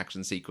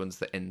action sequence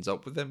that ends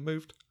up with them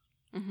moved.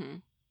 Mm-hmm.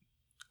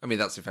 I mean,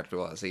 that's effectively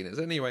what that scene is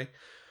anyway.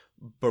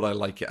 But I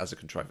like it as a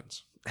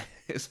contrivance.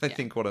 Is I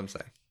think what I'm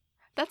saying.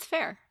 That's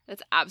fair.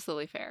 That's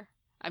absolutely fair.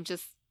 I'm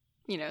just,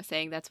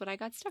 saying that's what I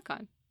got stuck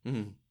on.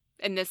 Mm-hmm.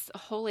 In this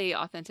wholly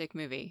authentic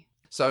movie.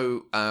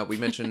 So we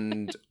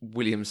mentioned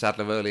William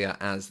Sadler earlier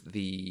as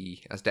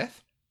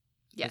Death.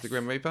 Yes. as the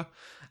Grim Reaper.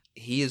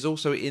 He is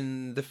also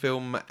in the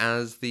film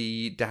as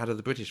the dad of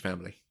the British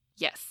family.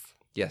 Yes.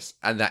 Yes,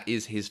 and that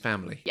is his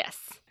family. Yes.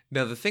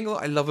 Now, the thing that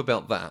I love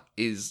about that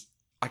is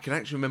I can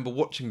actually remember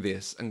watching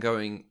this and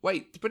going,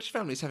 wait, the British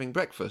family is having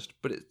breakfast,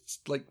 but it's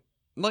like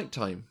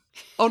nighttime.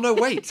 Oh, no,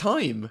 wait,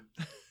 time.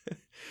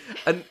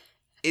 And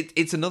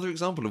it's another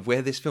example of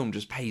where this film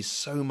just pays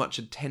so much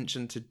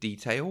attention to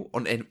detail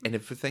on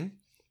everything.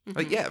 Mm-hmm.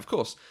 Like, yeah, of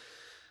course.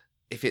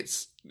 If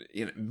it's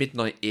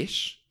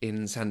midnight-ish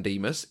in San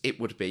Dimas, it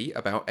would be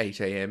about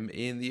 8 a.m.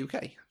 in the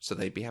UK. So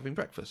they'd be having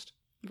breakfast.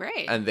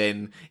 Right. And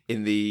then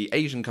in the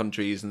Asian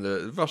countries and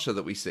the Russia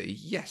that we see,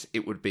 yes,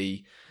 it would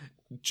be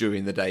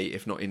during the day,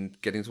 if not in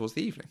getting towards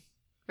the evening.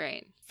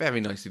 Right.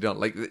 Very nicely done.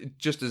 Like,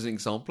 just as an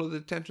example of the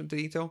attention to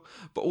detail,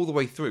 but all the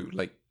way through,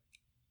 like,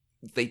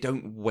 they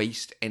don't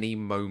waste any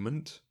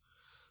moment.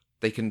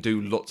 They can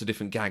do lots of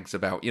different gags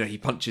about, he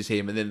punches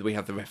him and then we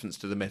have the reference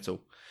to the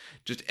metal.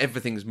 Just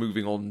everything's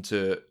moving on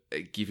to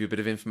give you a bit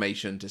of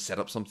information, to set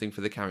up something for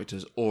the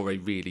characters, or a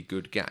really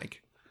good gag.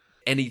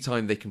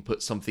 Anytime they can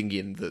put something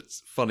in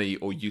that's funny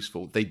or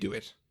useful, they do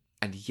it.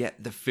 And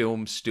yet the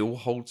film still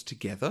holds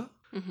together.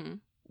 Mm-hmm.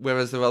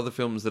 Whereas there are other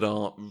films that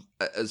are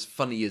as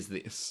funny as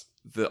this,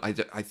 that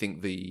I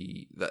think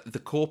the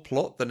core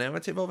plot, the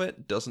narrative of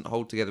it, doesn't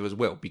hold together as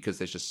well because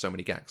there's just so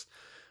many gags.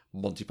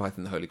 Monty Python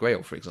and the Holy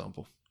Grail, for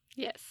example.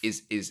 Yes.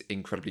 Is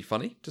incredibly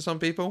funny to some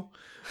people.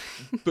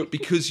 But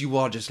because you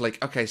are just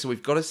like, okay, so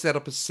we've got to set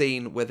up a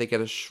scene where they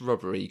get a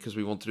shrubbery because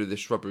we want to do this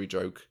shrubbery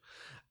joke.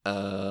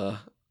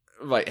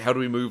 Right, how do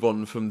we move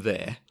on from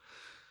there?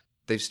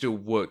 They've still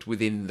worked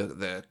within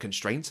the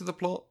constraints of the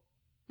plot,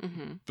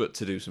 but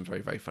to do some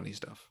very, very funny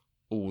stuff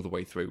all the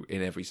way through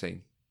in every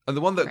scene. And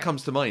the one that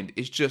comes to mind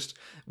is just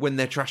when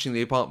they're trashing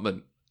the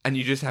apartment and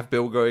you just have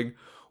Bill going,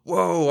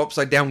 whoa,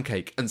 upside down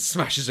cake, and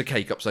smashes a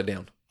cake upside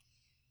down.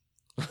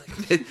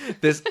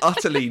 There's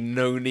utterly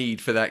no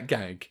need for that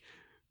gag,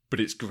 but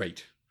it's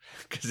great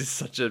because it's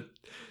such a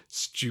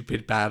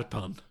stupid bad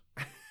pun.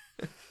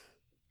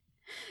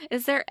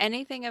 Is there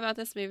anything about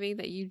this movie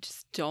that you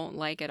just don't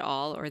like at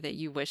all or that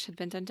you wish had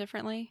been done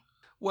differently?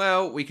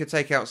 Well, we could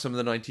take out some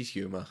of the 90s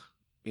humour.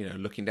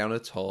 Looking down the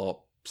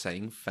top,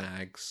 saying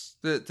fags.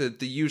 The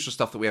usual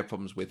stuff that we have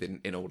problems with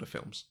in older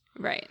films.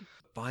 Right.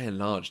 By and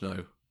large,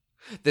 no.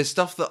 There's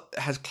stuff that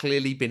has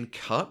clearly been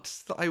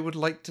cut that I would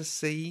like to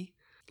see.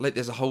 Like,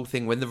 there's a whole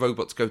thing when the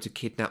robots go to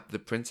kidnap the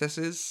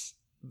princesses,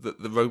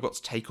 the robots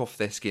take off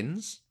their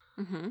skins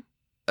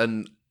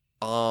and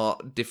are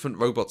different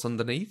robots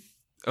underneath.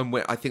 And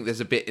where I think there's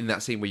a bit in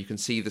that scene where you can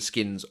see the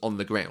skins on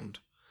the ground,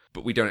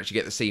 but we don't actually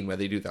get the scene where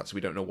they do that, so we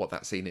don't know what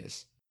that scene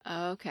is.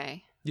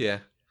 Okay.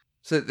 Yeah.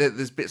 So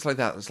there's bits like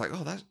that. It's like,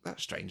 oh,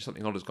 that's strange.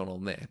 Something odd has gone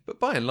on there. But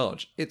by and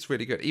large, it's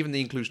really good. Even the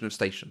inclusion of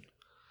Station.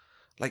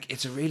 Like,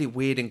 it's a really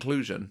weird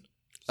inclusion.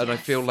 And Yes.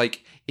 I feel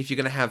like if you're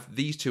going to have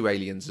these two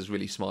aliens as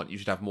really smart, you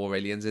should have more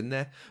aliens in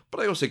there.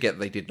 But I also get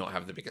they did not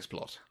have the biggest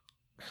plot.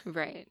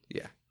 Right.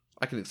 Yeah,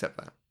 I can accept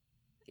that.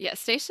 Yeah,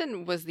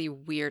 Station was the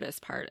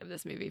weirdest part of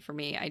this movie for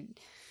me.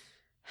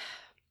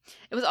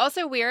 It was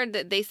also weird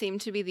that they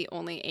seemed to be the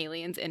only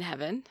aliens in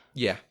heaven.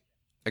 Yeah,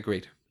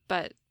 agreed.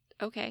 But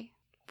okay,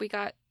 we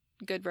got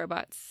good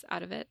robots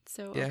out of it,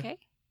 so Yeah. okay.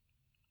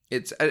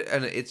 It's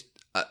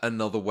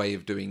another way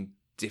of doing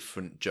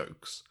different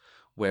jokes.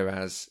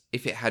 Whereas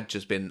if it had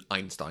just been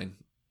Einstein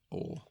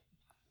or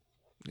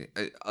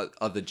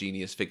other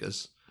genius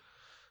figures,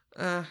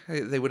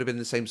 they would have been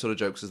the same sort of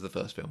jokes as the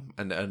first film,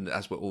 and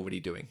as we're already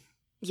doing.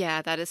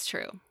 Yeah, that is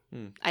true.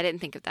 I didn't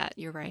think of that.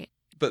 You're right.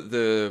 But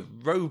the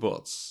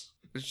robots,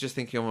 just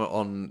thinking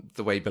on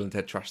the way Bill and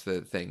Ted trash the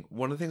thing,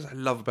 one of the things I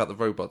love about the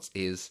robots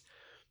is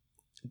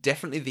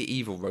definitely the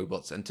evil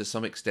robots, and to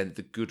some extent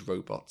the good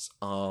robots,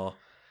 are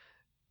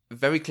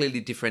very clearly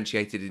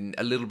differentiated in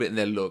a little bit in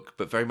their look,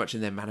 but very much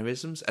in their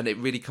mannerisms, and it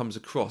really comes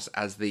across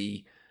as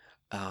the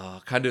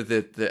kind of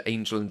the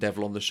angel and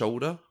devil on the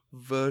shoulder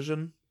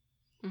version.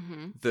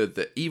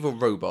 The evil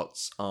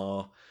robots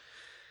are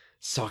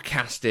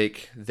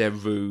sarcastic, they're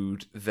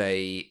rude,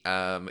 they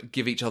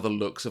give each other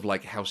looks of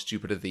like, how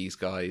stupid are these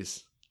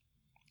guys?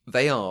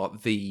 They are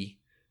the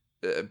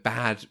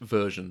bad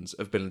versions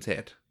of Bill and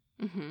Ted.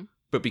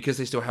 But because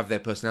they still have their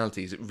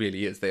personalities, it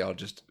really is, they are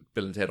just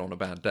Bill and Ted on a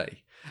bad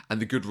day.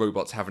 And the good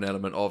robots have an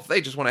element of,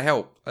 they just want to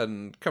help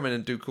and come in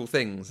and do cool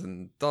things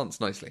and dance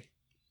nicely.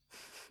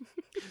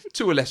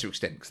 To a lesser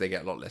extent, because they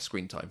get a lot less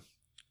screen time.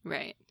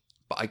 Right.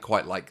 But I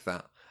quite like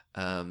that.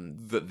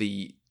 That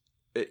the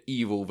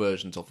evil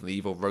versions of them, the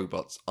evil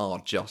robots, are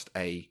just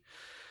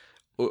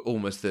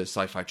almost the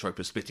sci-fi trope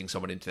of splitting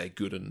someone into their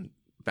good and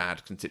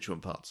bad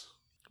constituent parts.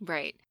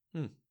 Right.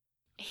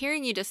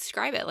 Hearing you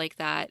describe it like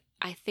that,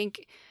 I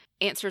think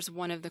answers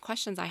one of the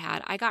questions I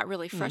had. I got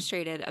really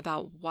frustrated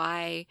about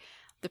why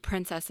the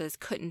princesses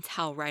couldn't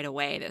tell right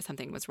away that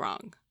something was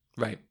wrong.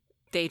 Right.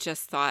 They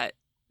just thought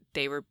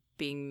they were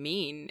being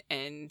mean,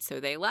 and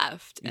so they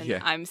left. And Yeah.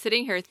 I'm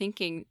sitting here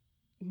thinking,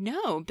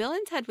 no, Bill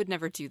and Ted would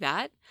never do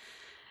that.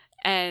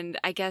 And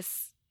I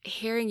guess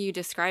hearing you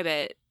describe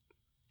it,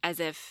 as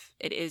if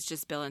it is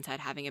just Bill and Ted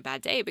having a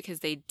bad day, because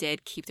they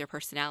did keep their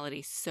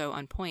personality so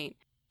on point,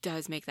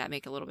 does make that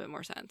make a little bit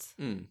more sense.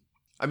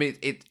 I mean,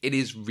 it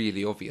is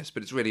really obvious,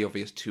 but it's really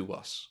obvious to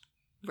us.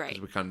 Right.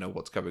 Because we kind of know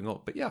what's going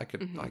on. But yeah, I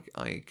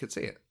could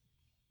see it.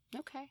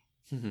 Okay.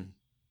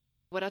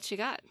 What else you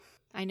got?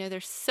 I know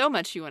there's so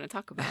much you want to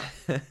talk about.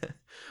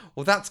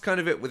 Well, that's kind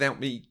of it without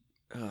me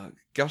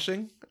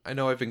gushing. I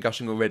know I've been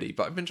gushing already,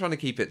 but I've been trying to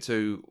keep it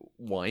to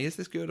why is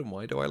this good and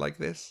why do I like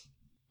this?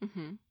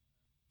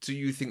 Do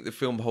you think the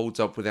film holds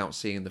up without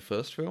seeing the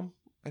first film?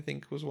 I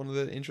think was one of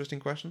the interesting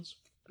questions.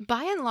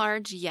 By and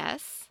large,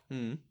 yes.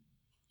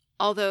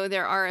 Although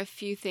there are a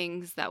few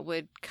things that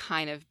would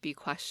kind of be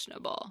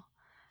questionable.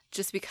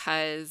 Just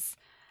because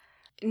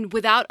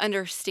without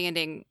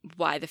understanding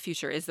why the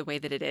future is the way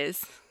that it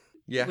is.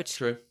 Yeah, which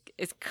true.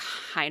 is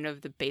kind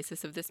of the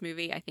basis of this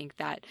movie. I think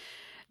that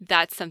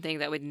that's something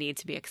that would need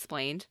to be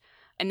explained.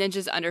 And then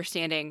just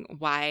understanding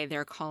why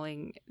they're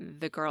calling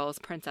the girls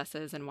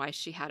princesses and why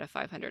she had a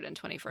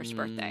 521st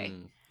birthday.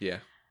 Yeah.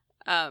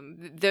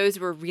 Those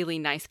were really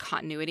nice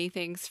continuity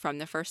things from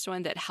the first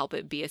one that help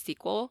it be a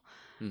sequel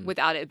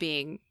without it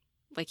being,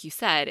 like you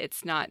said,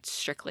 it's not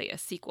strictly a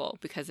sequel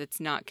because it's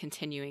not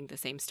continuing the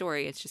same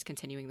story. It's just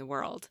continuing the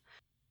world.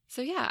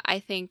 So yeah, I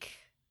think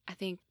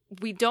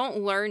we don't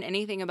learn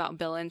anything about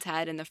Bill and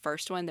Ted in the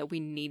first one that we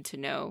need to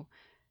know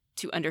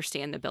to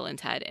understand the Bill and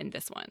Ted in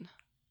this one.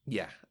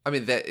 Yeah. I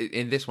mean,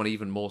 in this one,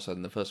 even more so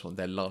than the first one,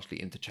 they're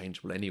largely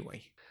interchangeable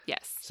anyway.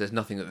 Yes. So there's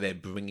nothing that they're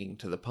bringing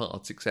to the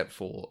parts except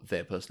for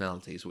their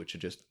personalities, which are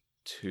just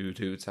two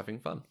dudes having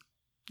fun.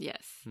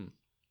 Yes.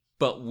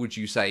 But would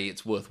you say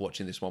it's worth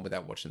watching this one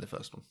without watching the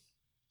first one?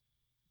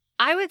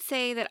 I would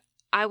say that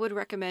I would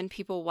recommend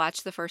people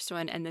watch the first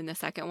one and then the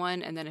second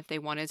one. And then if they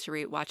wanted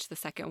to watch the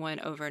second one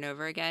over and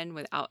over again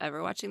without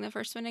ever watching the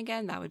first one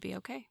again, that would be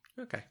okay.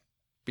 Okay.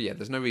 But yeah,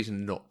 there's no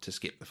reason not to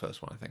skip the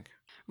first one, I think.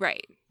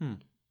 Right.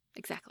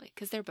 Exactly.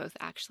 Because they're both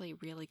actually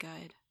really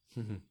good.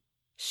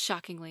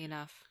 Shockingly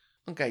enough.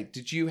 Okay.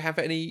 Did you have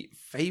any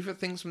favourite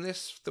things from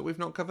this that we've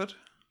not covered?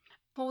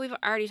 Well, we've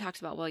already talked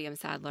about William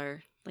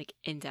Sadler, like,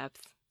 in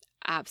depth.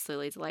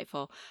 Absolutely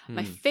delightful.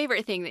 My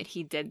favorite thing that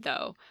he did,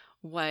 though,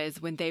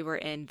 was when they were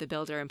in the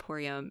Builder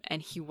Emporium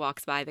and he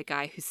walks by the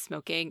guy who's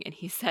smoking and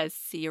he says,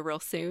 "See you real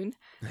soon."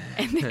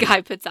 And the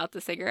guy puts out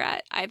the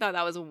cigarette. I thought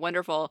that was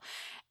wonderful.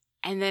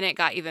 And then it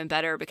got even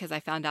better because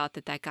I found out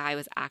that guy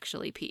was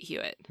actually Pete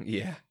Hewitt.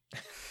 Yeah.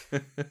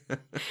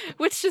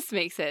 Which just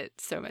makes it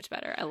so much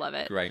better. I love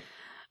it. Great.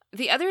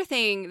 The other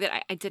thing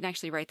that I didn't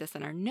actually write this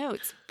in our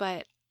notes,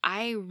 but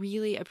I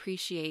really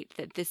appreciate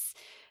that this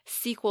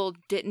sequel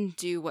didn't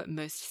do what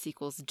most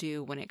sequels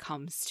do when it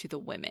comes to the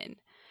women.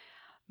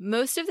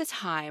 Most of the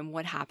time,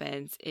 what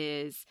happens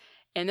is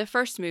in the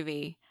first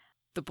movie,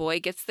 the boy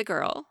gets the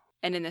girl.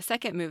 And in the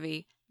second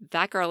movie,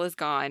 that girl is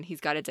gone.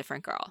 He's got a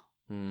different girl.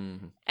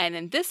 And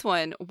in this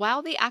one,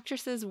 while the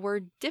actresses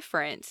were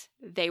different,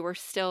 they were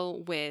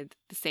still with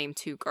the same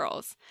two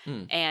girls.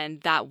 And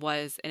that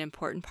was an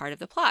important part of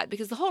the plot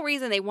because the whole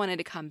reason they wanted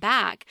to come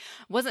back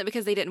wasn't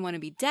because they didn't want to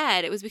be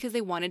dead. It was because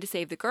they wanted to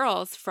save the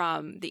girls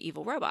from the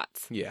evil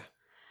robots. Yeah.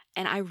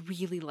 And I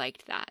really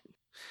liked that.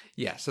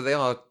 Yeah, so they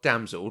are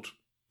damseled,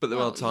 but there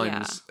are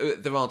times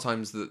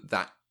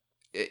that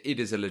it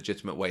is a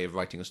legitimate way of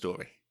writing a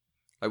story.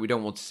 Like, we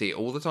don't want to see it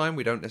all the time.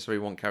 We don't necessarily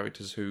want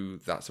characters who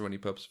that's their only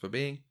purpose for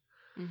being.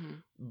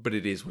 But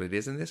it is what it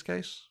is in this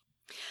case.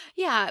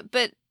 Yeah,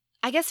 but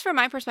I guess from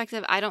my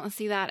perspective, I don't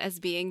see that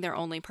as being their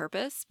only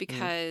purpose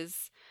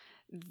because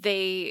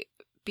they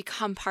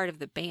become part of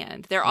the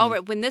band. They're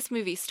already, when this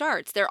movie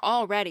starts, they're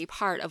already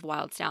part of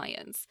Wild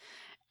Stallions.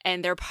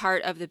 And they're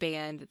part of the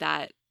band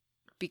that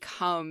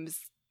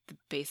becomes the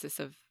basis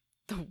of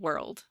the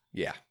world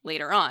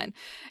later on.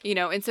 You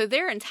know, and so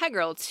they're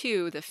integral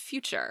to the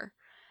future.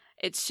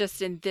 It's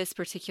just in this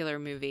particular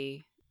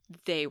movie,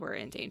 they were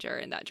in danger,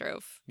 and that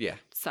drove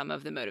some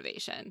of the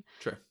motivation.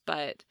 True.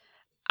 But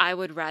I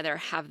would rather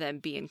have them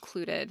be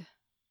included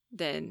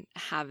than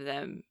have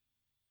them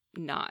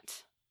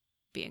not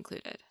be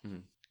included,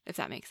 if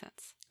that makes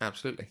sense.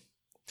 Absolutely.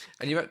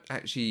 And you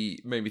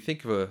actually made me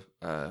think of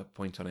a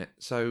point on it.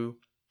 So,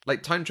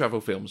 like time travel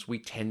films, we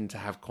tend to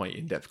have quite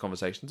in-depth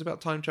conversations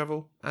about time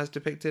travel as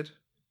depicted.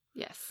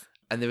 Yes.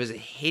 And there is a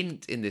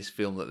hint in this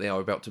film that they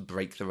are about to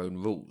break their own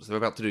rules. They're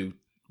about to do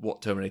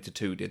what Terminator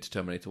 2 did to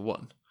Terminator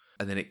 1.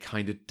 And then it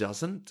kind of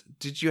doesn't.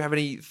 Did you have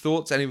any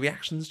thoughts, any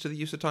reactions to the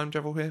use of time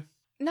travel here?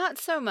 Not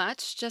so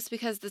much, just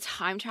because the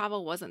time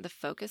travel wasn't the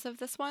focus of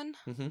this one,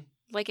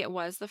 like it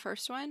was the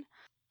first one.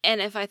 And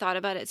if I thought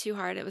about it too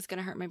hard, it was going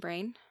to hurt my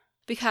brain.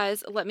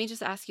 Because let me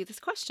just ask you this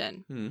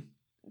question.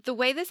 The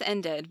way this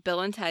ended,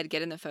 Bill and Ted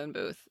get in the phone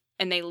booth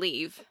and they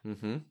leave.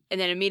 And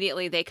then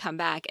immediately they come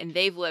back and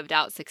they've lived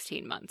out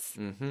 16 months.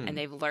 And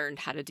they've learned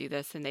how to do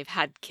this and they've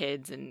had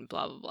kids and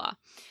blah, blah, blah.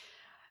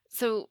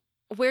 So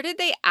where did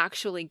they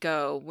actually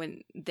go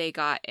when they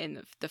got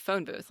in the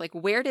phone booth? Like,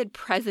 where did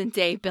present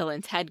day Bill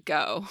and Ted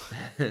go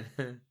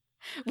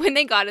when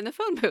they got in the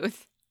phone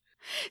booth?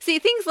 See,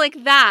 things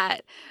like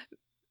that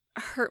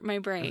hurt my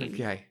brain.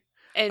 Okay.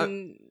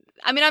 And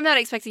I mean, I'm not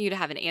expecting you to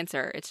have an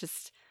answer. It's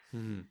just,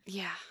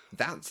 yeah.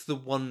 That's the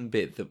one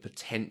bit that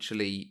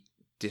potentially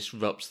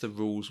disrupts the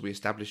rules we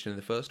established in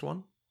the first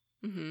one.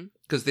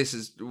 Because this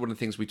is one of the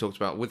things we talked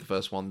about with the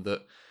first one,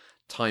 that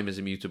time is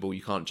immutable.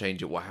 You can't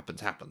change it. What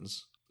happens,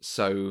 happens.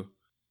 So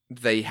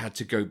they had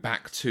to go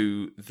back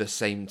to the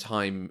same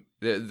time,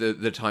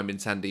 the time in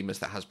San Dimas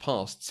that has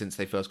passed since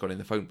they first got in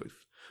the phone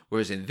booth.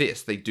 Whereas in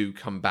this, they do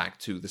come back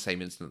to the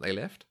same instant they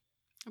left.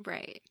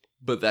 Right.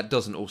 But that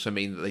doesn't also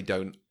mean that they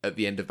don't, at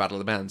the end of Battle of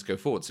the Bands, go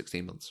forward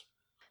 16 months.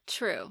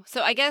 True.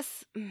 So I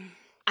guess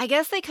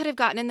they could have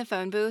gotten in the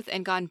phone booth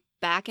and gone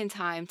back in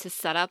time to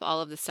set up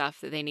all of the stuff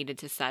that they needed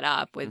to set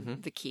up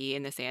with the key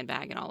and the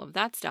sandbag and all of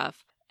that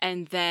stuff.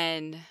 And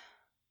then,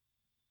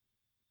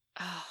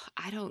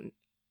 I don't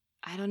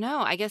know.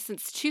 I guess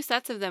since 2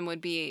 sets of them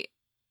would be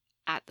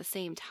at the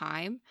same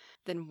time,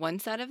 then one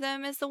set of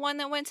them is the one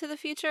that went to the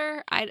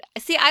future. I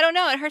don't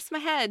know. It hurts my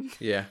head.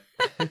 Yeah.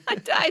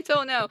 I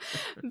don't know.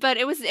 But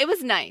it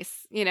was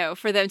nice,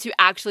 for them to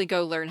actually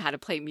go learn how to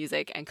play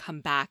music and come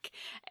back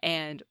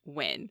and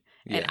win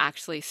and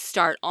actually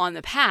start on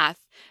the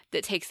path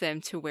that takes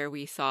them to where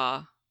we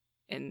saw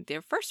in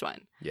their first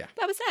one. Yeah.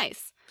 That was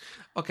nice.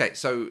 Okay,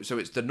 so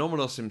it's the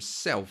Nomenos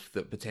himself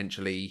that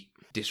potentially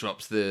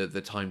disrupts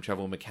the time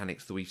travel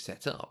mechanics that we've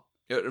set up.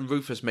 And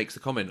Rufus makes the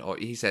comment, or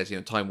he says,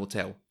 time will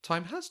tell.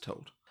 Time has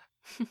told.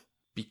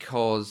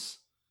 Because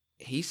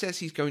he says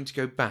he's going to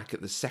go back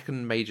at the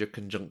second major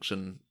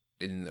conjunction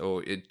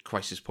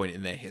crisis point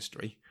in their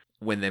history,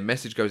 when their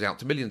message goes out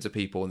to millions of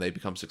people and they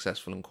become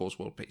successful and cause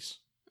world peace.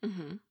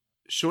 Mm-hmm.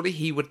 Surely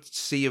he would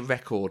see a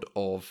record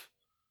of,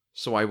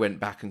 so I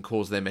went back and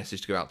caused their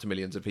message to go out to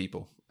millions of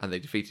people and they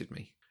defeated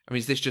me. I mean,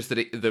 is this just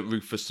that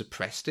Rufus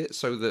suppressed it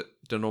so that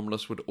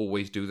Denominus would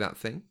always do that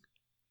thing?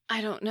 I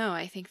don't know.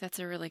 I think that's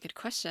a really good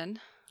question.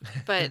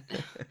 But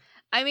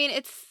I mean,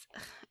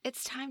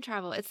 it's time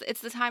travel.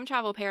 It's the time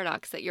travel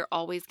paradox that you're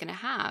always going to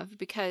have,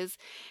 because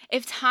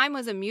if time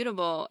was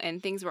immutable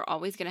and things were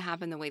always going to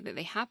happen the way that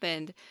they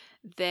happened,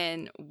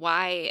 then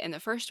why in the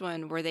first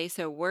one were they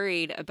so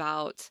worried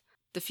about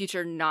the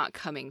future not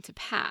coming to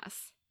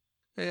pass?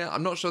 Yeah,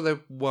 I'm not sure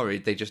they're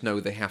worried. They just know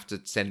they have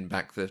to send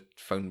back the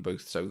phone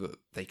booth so that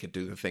they could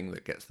do the thing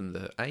that gets them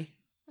the A.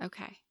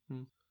 Okay.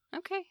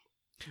 Okay.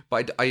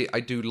 But I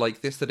do like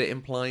this, that it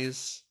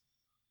implies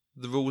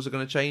the rules are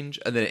going to change,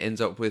 and then it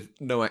ends up with,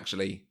 no,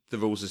 actually, the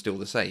rules are still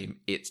the same.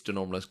 It's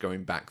Denominus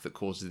going back that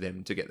causes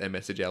them to get their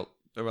message out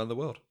around the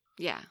world.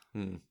 Yeah.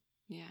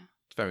 Yeah.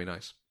 It's very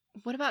nice.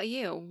 What about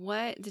you?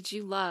 What did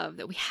you love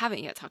that we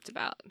haven't yet talked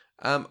about?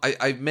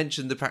 I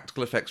mentioned the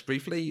practical effects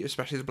briefly,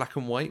 especially the black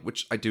and white,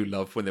 which I do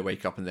love when they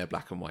wake up and they're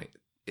black and white.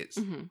 It's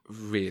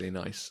really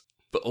nice.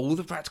 But all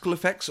the practical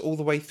effects all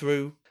the way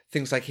through,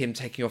 things like him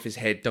taking off his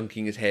head,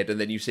 dunking his head, and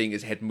then you seeing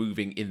his head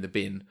moving in the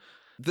bin.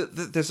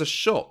 There's a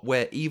shot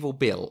where Evil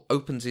Bill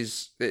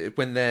opens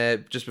when they're,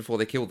 just before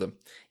they kill them,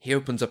 he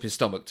opens up his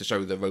stomach to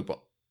show the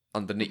robot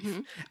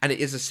underneath. And it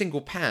is a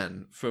single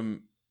pan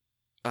from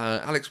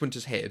Alex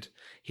Winter's head.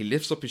 He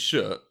lifts up his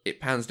shirt, it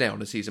pans down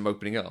and sees him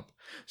opening up.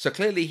 So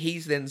clearly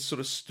he's then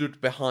sort of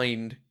stood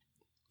behind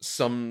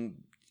some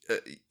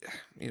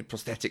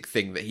prosthetic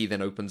thing that he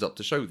then opens up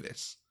to show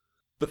this.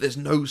 But there's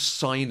no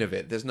sign of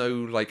it. There's no,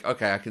 like,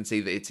 okay, I can see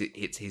that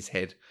it's his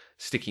head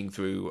sticking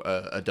through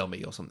a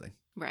dummy or something.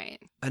 Right.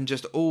 And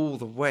just all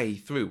the way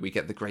through, we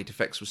get the great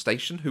effects with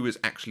Station, who is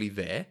actually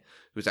there,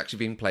 who is actually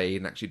being played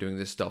and actually doing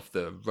this stuff.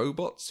 The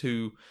robots,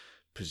 who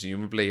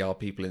presumably are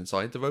people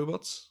inside the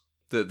robots.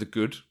 The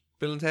good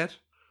Bill and Ted.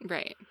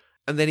 Right.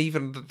 And then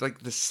even, like,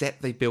 the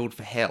set they build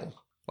for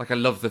Hell. Like, I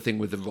love the thing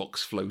with the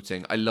rocks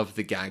floating. I love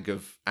the gag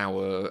of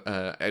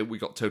we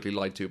got totally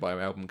lied to by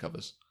our album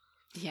covers.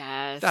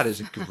 Yes. That is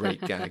a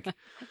great gag.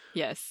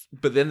 Yes.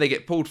 But then they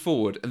get pulled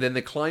forward, and then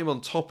they climb on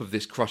top of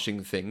this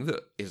crushing thing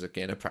that is,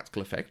 again, a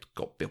practical effect,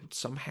 got built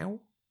somehow.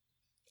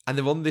 And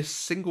they're on this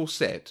single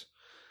set,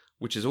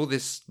 which is all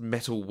this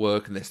metal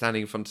work, and they're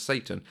standing in front of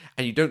Satan,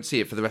 and you don't see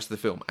it for the rest of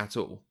the film at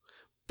all.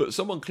 But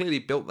someone clearly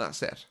built that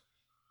set.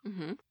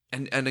 Mm-hmm.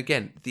 And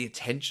again, the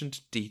attention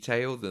to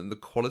detail and the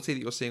quality that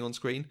you're seeing on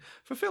screen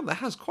for a film that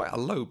has quite a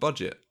low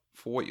budget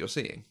for what you're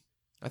seeing.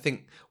 I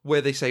think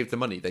where they saved the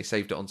money, they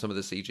saved it on some of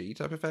the CG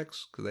type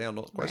effects, because they are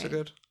not quite so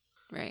good.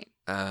 Right.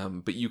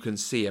 But you can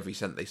see every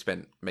cent they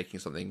spent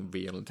making something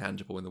real and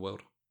tangible in the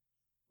world.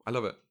 I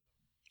love it.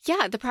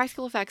 Yeah, the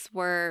practical effects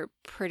were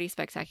pretty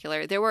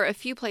spectacular. There were a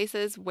few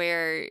places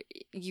where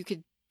you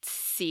could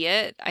see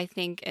it, I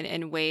think,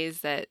 in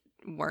ways that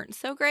weren't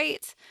so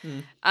great.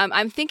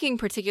 I'm thinking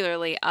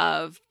particularly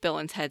of Bill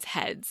and Ted's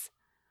heads.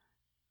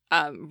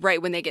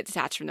 Right when they get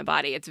detached from the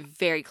body, it's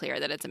very clear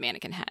that it's a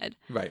mannequin head.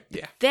 Right,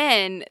 yeah.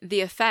 Then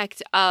the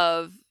effect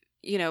of,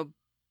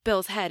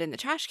 Bill's head in the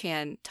trash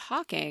can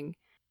talking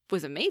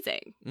was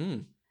amazing.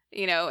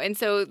 And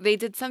so they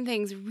did some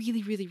things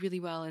really, really, really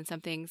well and some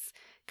things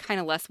kind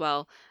of less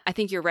well. I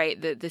think you're right.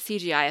 The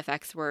CGI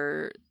effects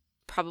were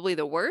probably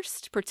the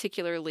worst,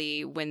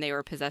 particularly when they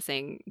were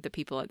possessing the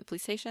people at the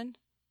police station.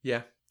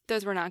 Yeah.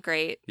 Those were not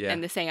great. Yeah.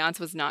 And the seance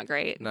was not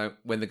great. No,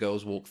 when the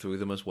girls walk through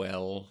them as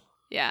well.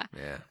 Yeah.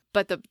 Yeah.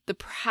 But the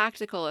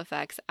practical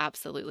effects,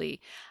 absolutely.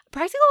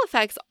 Practical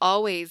effects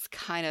always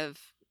kind of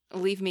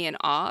leave me in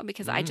awe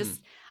because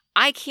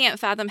I can't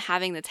fathom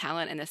having the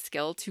talent and the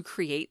skill to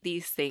create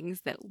these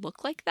things that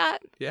look like that.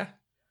 Yeah.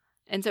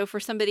 And so for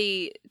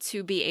somebody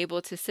to be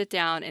able to sit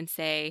down and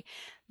say,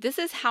 this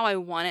is how I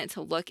want it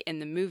to look in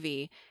the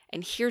movie,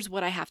 and here's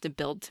what I have to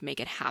build to make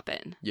it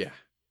happen, Yeah.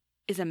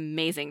 is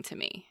amazing to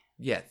me.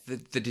 Yeah, the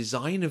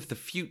design of the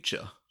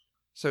future.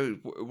 So,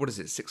 what is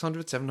it,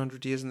 600,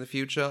 700 years in the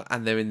future?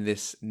 And they're in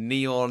this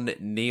neon,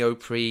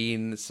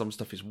 neoprene, some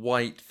stuff is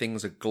white,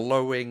 things are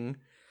glowing.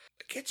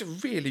 It gets a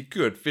really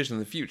good vision of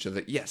the future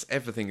that, yes,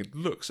 everything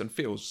looks and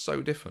feels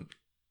so different.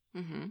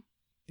 Mm-hmm.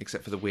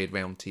 Except for the weird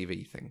round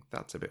TV thing.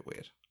 That's a bit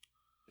weird.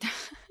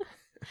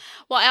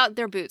 Well,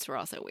 their boots were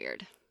also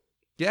weird.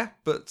 Yeah,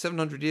 but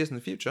 700 years in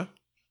the future.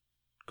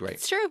 Great.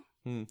 It's true.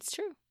 It's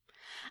true.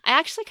 I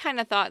actually kind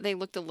of thought they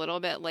looked a little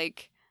bit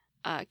like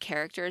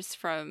characters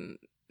from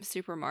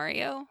Super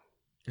Mario.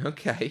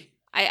 Okay.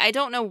 I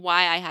don't know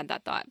why I had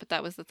that thought, but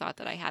that was the thought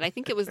that I had. I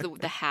think it was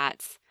the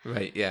hats.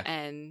 Right, yeah.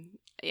 And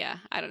yeah,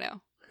 I don't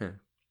know. Huh.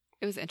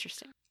 It was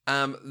interesting.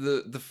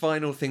 The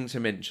final thing to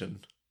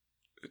mention,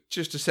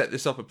 just to set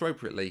this up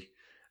appropriately,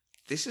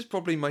 this is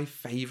probably my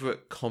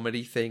favourite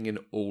comedy thing in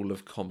all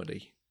of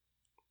comedy.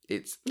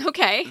 It's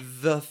okay.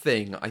 The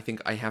thing I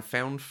think I have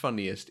found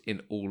funniest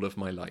in all of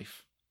my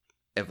life.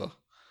 Ever.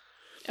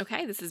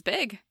 Okay, this is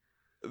big.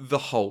 The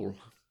Hole.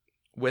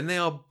 When they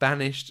are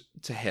banished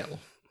to hell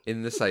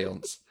in the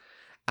seance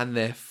and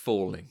they're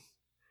falling.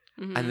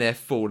 Mm-hmm. And they're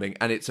falling.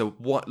 And it's a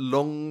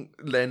long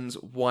lens,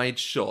 wide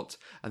shot.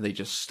 And they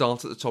just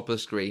start at the top of the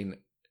screen.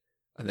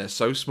 And they're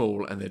so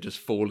small and they're just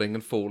falling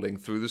and falling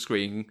through the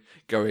screen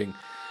going...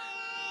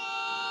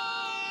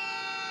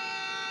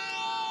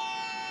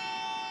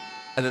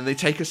 And then they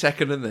take a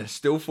second and they're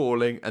still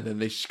falling, and then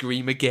they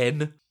scream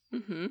again.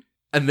 Mm-hmm.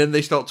 And then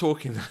they start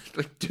talking.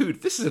 Like,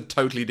 dude, this is a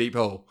totally deep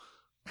hole.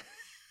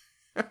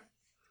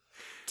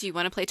 Do you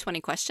want to play 20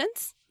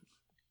 questions?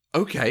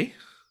 Okay.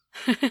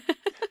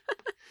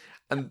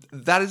 And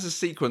that is a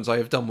sequence I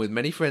have done with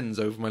many friends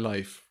over my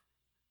life.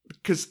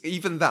 Because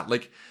even that,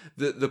 like,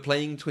 the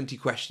playing 20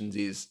 questions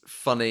is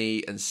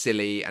funny and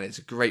silly, and it's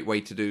a great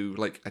way to do,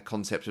 like, a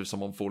concept of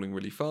someone falling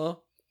really far.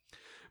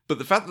 But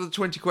the fact that the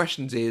 20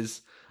 questions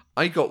is...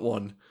 I got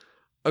one.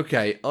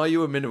 Okay, are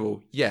you a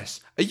mineral?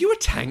 Yes. Are you a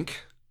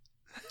tank?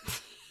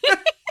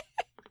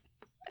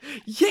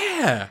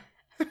 Yeah.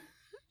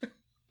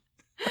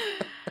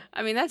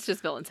 I mean, that's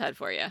just Bill and Ted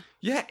for you.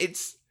 Yeah,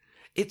 it's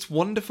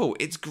wonderful.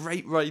 It's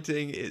great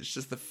writing. It's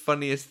just the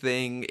funniest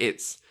thing.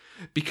 It's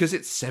because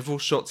it's several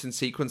shots in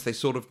sequence. They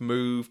sort of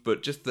move,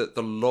 but just the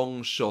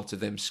long shot of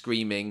them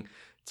screaming,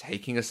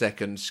 taking a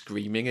second,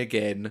 screaming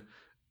again,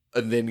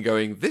 and then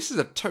going, this is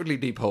a totally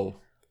deep hole.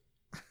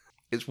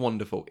 It's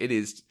wonderful. It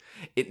is.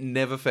 It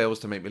never fails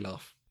to make me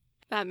laugh.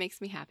 That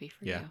makes me happy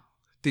for you.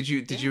 Did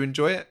you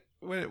enjoy it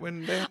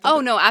when they? Oh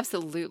no,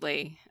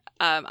 absolutely.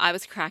 I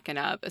was cracking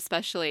up,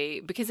 especially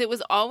because it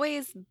was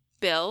always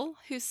Bill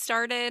who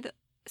started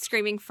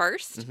screaming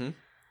first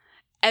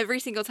every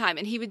single time,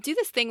 and he would do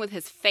this thing with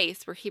his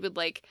face where he would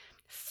like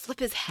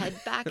flip his head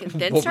back and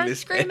then start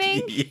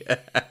screaming. Yeah.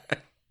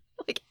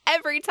 Like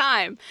every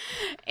time,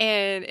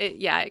 and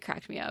it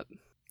cracked me up.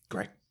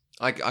 Great.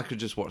 I could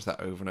just watch that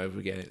over and over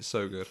again. It's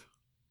so good.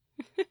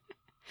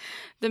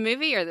 The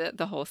movie or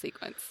the whole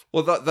sequence?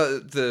 Well,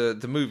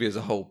 the movie as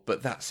a whole,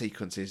 but that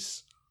sequence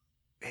it's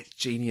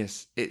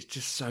genius. It's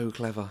just so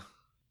clever.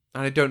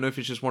 And I don't know if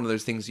it's just one of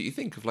those things that you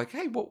think of, like,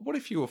 hey, what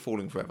if you were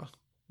falling forever?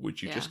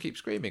 Would you just keep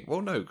screaming?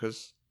 Well, no,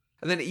 because...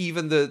 And then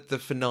even the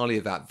finale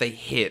of that, they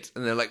hit,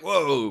 and they're like,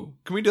 whoa,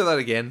 can we do that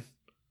again?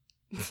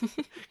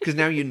 Because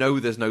now you know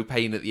there's no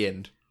pain at the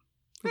end.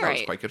 That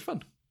was quite good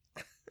fun.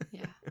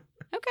 Yeah.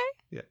 Okay.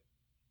 Yeah.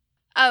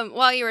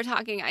 While you were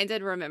talking, I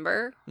did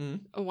remember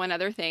one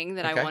other thing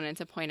that I wanted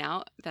to point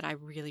out that I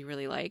really,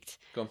 really liked.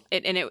 Go on.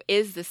 And it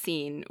is the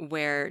scene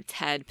where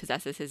Ted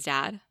possesses his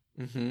dad.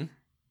 Mm-hmm.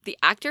 The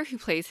actor who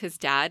plays his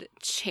dad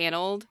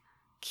channeled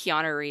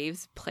Keanu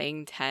Reeves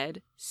playing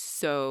Ted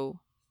so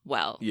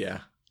well.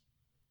 Yeah.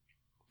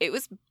 It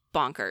was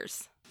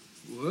bonkers.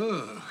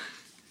 Whoa.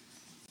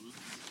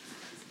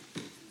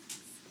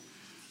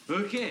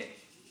 Okay.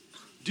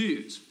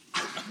 Dudes.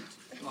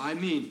 I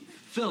mean,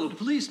 fellow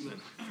policemen.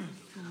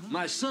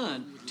 My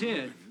son,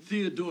 Ted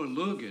Theodore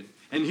Logan,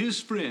 and his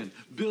friend,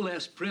 Bill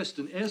S.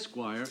 Preston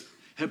Esquire,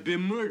 have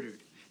been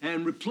murdered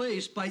and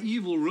replaced by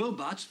evil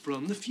robots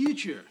from the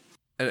future.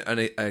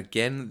 And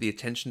again, the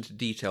attention to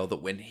detail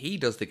that when he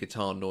does the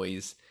guitar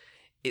noise,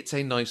 it's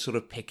a nice sort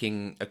of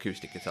picking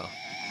acoustic guitar.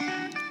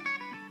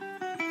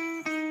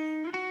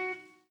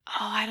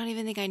 Oh, I don't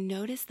even think I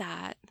noticed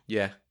that.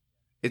 Yeah.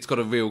 It's got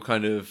a real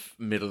kind of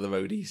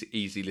middle-of-the-road,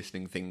 easy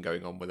listening thing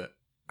going on with it.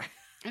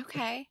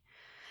 Okay.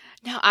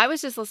 Now, I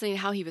was just listening to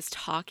how he was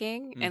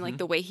talking and like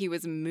the way he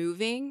was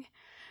moving.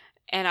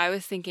 And I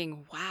was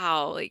thinking,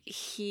 wow, like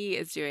he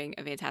is doing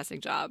a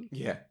fantastic job.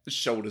 Yeah. The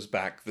shoulders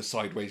back, the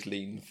sideways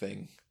lean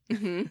thing.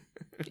 Mm-hmm.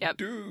 Yep.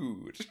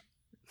 Dude.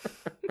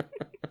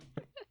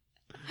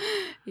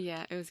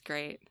 Yeah, it was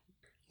great.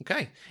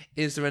 Okay.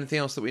 Is there anything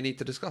else that we need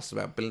to discuss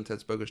about Bill and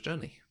Ted's Bogus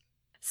Journey?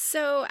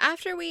 So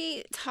after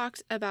we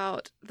talked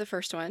about the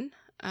first one,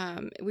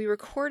 we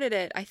recorded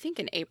it, I think,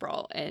 in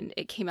April, and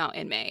it came out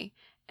in May.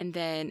 And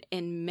then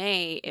in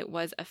May, it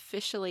was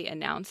officially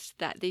announced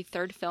that the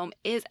third film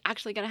is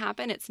actually going to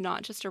happen. It's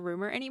not just a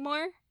rumor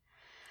anymore.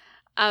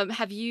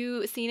 Have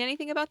you seen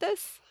anything about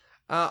this?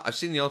 I've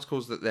seen the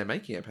articles that they're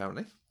making,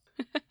 apparently.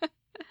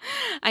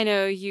 I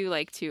know you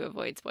like to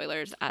avoid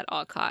spoilers at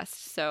all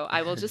costs, so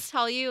I will just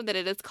tell you that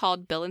it is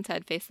called Bill and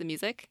Ted Face the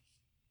Music.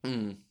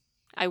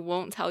 I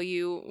won't tell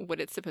you what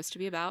it's supposed to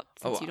be about,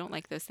 since you don't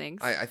like those things.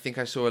 I think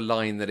I saw a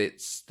line that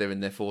they're in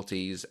their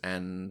 40s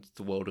and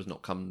the world has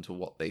not come to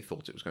what they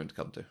thought it was going to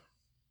come to.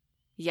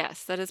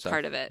 Yes, that is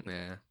part of it.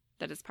 Yeah.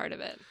 That is part of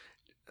it.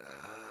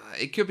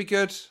 It could be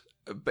good,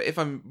 but if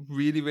I'm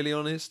really, really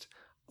honest,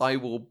 I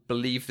will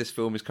believe this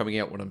film is coming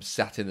out when I'm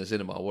sat in the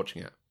cinema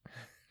watching it.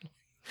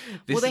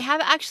 They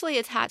have actually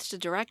attached a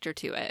director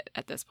to it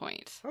at this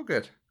point. Oh,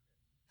 good.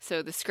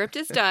 So the script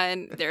is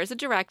done. There's a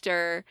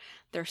director.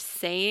 They're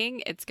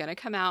saying it's going to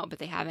come out, but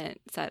they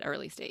haven't set a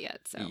release date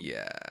yet. So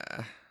yeah,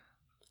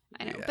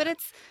 I know, yeah. but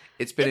it's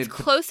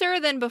closer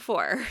than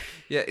before.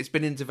 Yeah, it's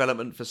been in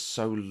development for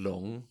so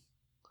long.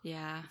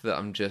 Yeah, that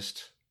I'm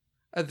just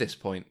at this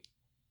point.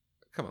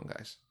 Come on,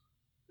 guys.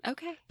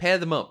 Okay. Pair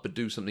them up, but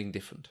do something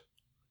different.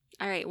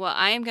 All right. Well,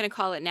 I am going to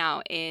call it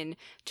now. In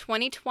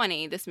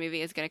 2020, this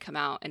movie is going to come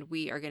out, and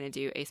we are going to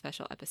do a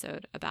special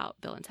episode about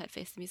Bill and Ted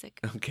Face the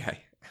Music. Okay.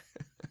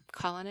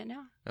 Calling it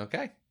now.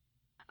 Okay.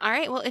 All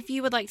right. Well, if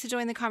you would like to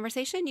join the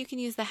conversation, you can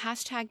use the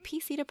hashtag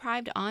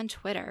PCDeprived on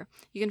Twitter.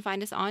 You can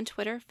find us on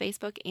Twitter,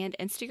 Facebook, and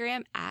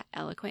Instagram at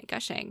Eloquent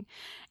Gushing.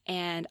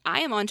 And I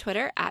am on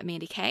Twitter at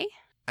Mandy K.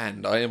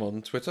 And I am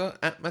on Twitter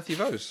at Matthew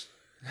Vose.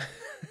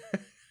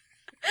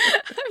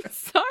 I'm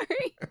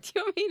sorry. Do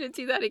you want me to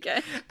do that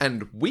again?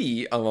 And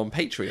we are on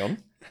Patreon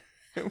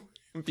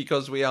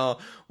because we are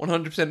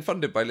 100%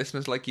 funded by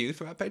listeners like you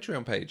through our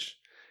Patreon page.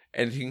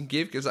 Anything you can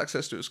give gives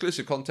access to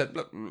exclusive content,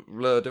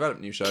 develop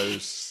new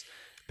shows,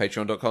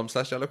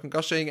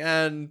 patreon.com/eloquentgushing,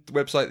 and the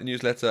website, the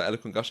newsletter,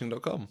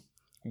 eloquentgushing.com.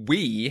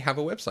 We have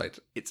a website.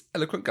 It's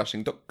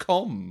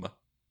eloquentgushing.com.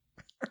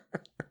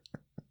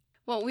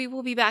 Well, we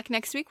will be back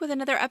next week with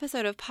another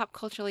episode of Pop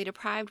Culturally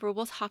Deprived, where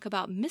we'll talk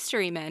about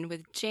Mystery Men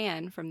with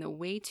Jan from the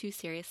Way Too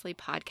Seriously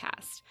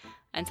podcast.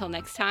 Until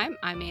next time,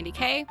 I'm Mandy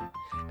K.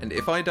 And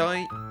if I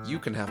die, you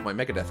can have my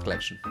Megadeth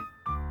collection.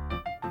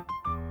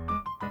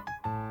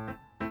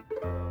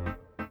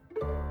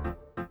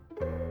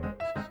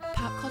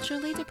 Pop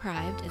Culturally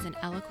Deprived is an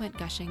Eloquent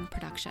Gushing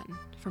production.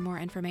 For more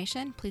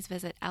information, please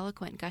visit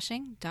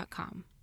eloquentgushing.com.